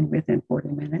keep it in within 40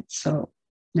 minutes. So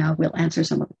now we'll answer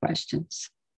some of the questions.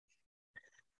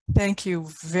 Thank you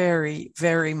very,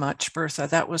 very much, Bertha.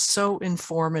 That was so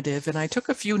informative. And I took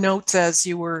a few notes as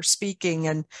you were speaking.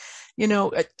 And, you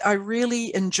know, I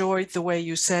really enjoyed the way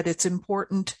you said it's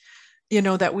important, you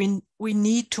know, that we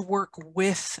need to work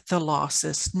with the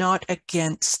losses, not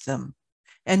against them,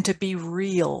 and to be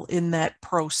real in that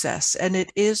process. And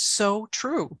it is so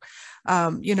true,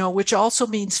 you know, which also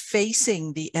means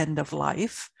facing the end of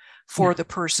life for the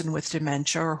person with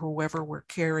dementia or whoever we're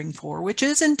caring for, which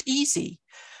isn't easy.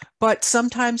 But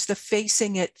sometimes the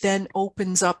facing it then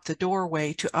opens up the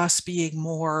doorway to us being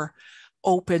more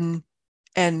open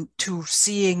and to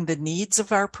seeing the needs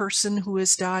of our person who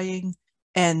is dying,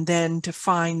 and then to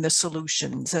find the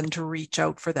solutions and to reach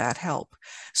out for that help.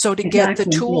 So to get the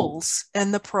tools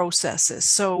and the processes.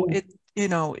 So it, you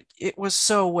know, it was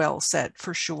so well said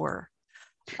for sure.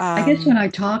 I guess when I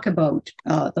talk about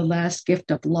the last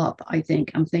gift of love,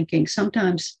 I'm thinking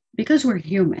sometimes because we're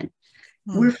human,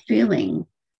 we're feeling,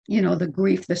 you know, the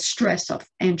grief, the stress of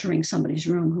entering somebody's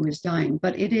room who is dying,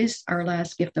 but it is our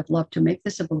last gift of love to make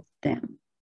this about them.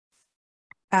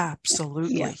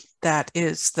 Absolutely. Yeah. That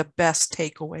is the best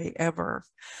takeaway ever.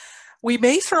 We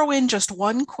may throw in just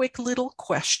one quick little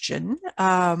question,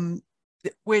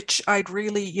 which I'd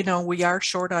really, you know, we are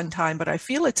short on time, but I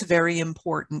feel it's very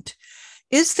important.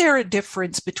 Is there a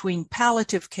difference between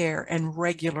palliative care and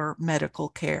regular medical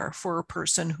care for a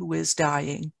person who is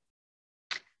dying?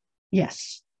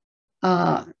 Yes.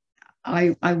 I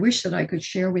wish that I could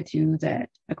share with you that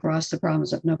across the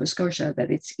province of Nova Scotia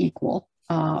that it's equal.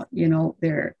 You know,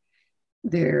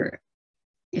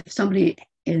 if somebody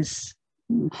is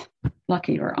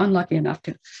lucky or unlucky enough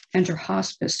to enter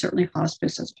hospice, certainly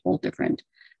hospice is a whole different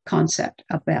concept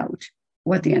about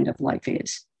what the end of life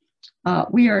is.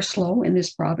 We are slow in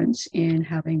this province in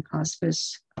having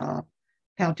hospice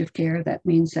palliative care. That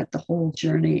means that the whole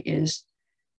journey is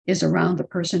around the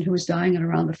person who is dying and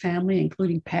around the family,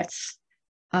 including pets.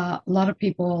 A lot of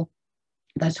people,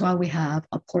 that's why we have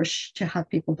a push to have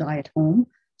people die at home,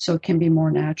 so it can be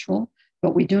more natural.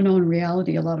 But we do know in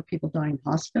reality, a lot of people die in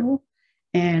hospital.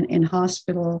 And in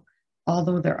hospital,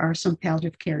 although there are some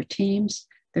palliative care teams,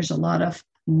 there's a lot of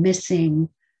missing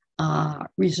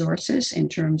resources in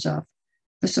terms of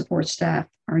the support staff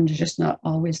are just not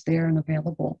always there and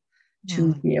available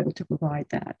to be able to provide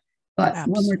that. But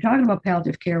when we're talking about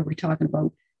palliative care, we're talking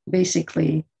about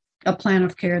basically a plan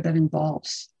of care that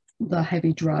involves the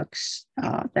heavy drugs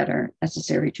that are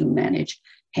necessary to manage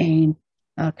pain,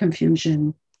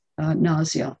 confusion,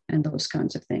 nausea, and those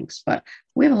kinds of things. But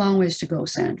we have a long ways to go,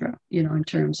 Sandra, in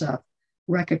terms of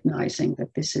recognizing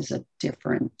that this is a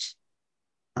different,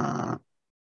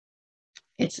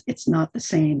 it's not the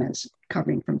same as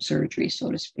recovering from surgery,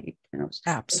 so to speak.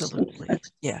 Absolutely.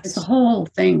 Yes. It's a whole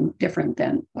thing different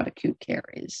than what acute care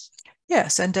is.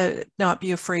 Yes, and to not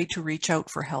be afraid to reach out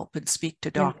for help and speak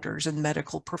to doctors and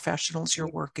medical professionals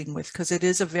you're working with, because it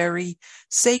is a very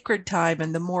sacred time,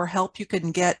 and the more help you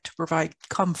can get to provide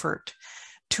comfort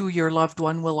to your loved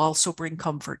one will also bring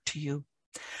comfort to you.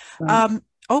 Right.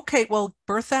 Okay, well,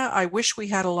 Bertha, I wish we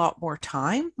had a lot more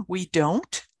time. We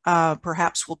don't.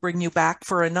 Perhaps we'll bring you back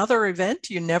for another event.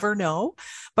 You never know.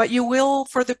 But you will,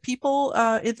 for the people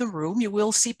in the room, you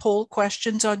will see poll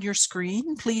questions on your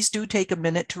screen. Please do take a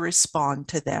minute to respond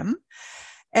to them.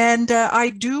 And I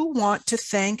do want to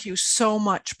thank you so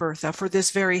much, Bertha, for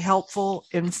this very helpful,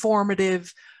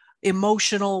 informative,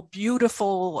 emotional,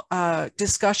 beautiful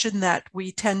discussion that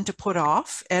we tend to put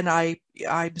off. And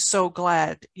I'm so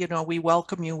glad, we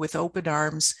welcome you with open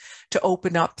arms to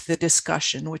open up the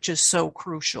discussion, which is so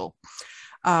crucial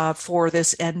for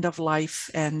this end of life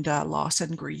and loss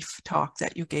and grief talk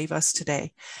that you gave us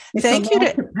today. Thank you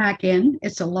to pack in.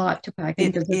 It's a lot to pack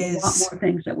in because there's a lot more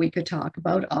things that we could talk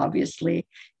about. Obviously,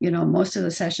 most of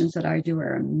the sessions that I do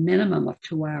are a minimum of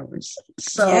 2 hours.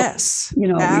 So, yes,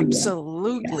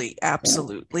 absolutely,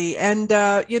 absolutely. And,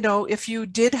 if you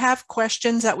did have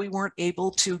questions that we weren't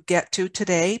able to get to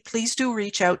today, please do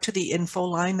reach out to the info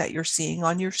line that you're seeing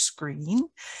on your screen.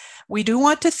 We do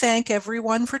want to thank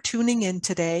everyone for tuning in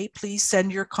today. Please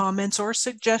send your comments or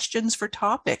suggestions for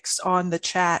topics on the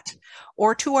chat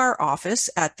or to our office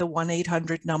at the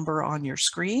 1-800 number on your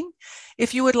screen.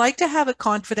 If you would like to have a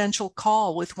confidential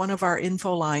call with one of our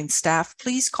InfoLine staff,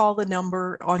 please call the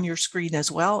number on your screen as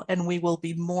well, and we will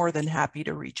be more than happy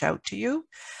to reach out to you.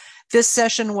 This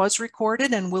session was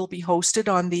recorded and will be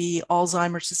hosted on the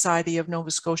Alzheimer's Society of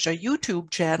Nova Scotia YouTube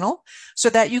channel so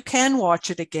that you can watch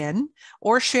it again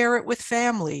or share it with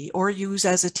family or use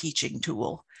as a teaching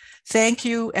tool. Thank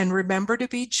you, and remember to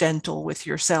be gentle with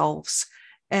yourselves.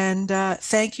 And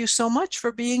thank you so much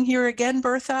for being here again,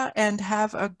 Bertha, and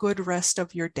have a good rest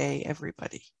of your day,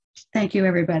 everybody. Thank you,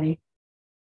 everybody.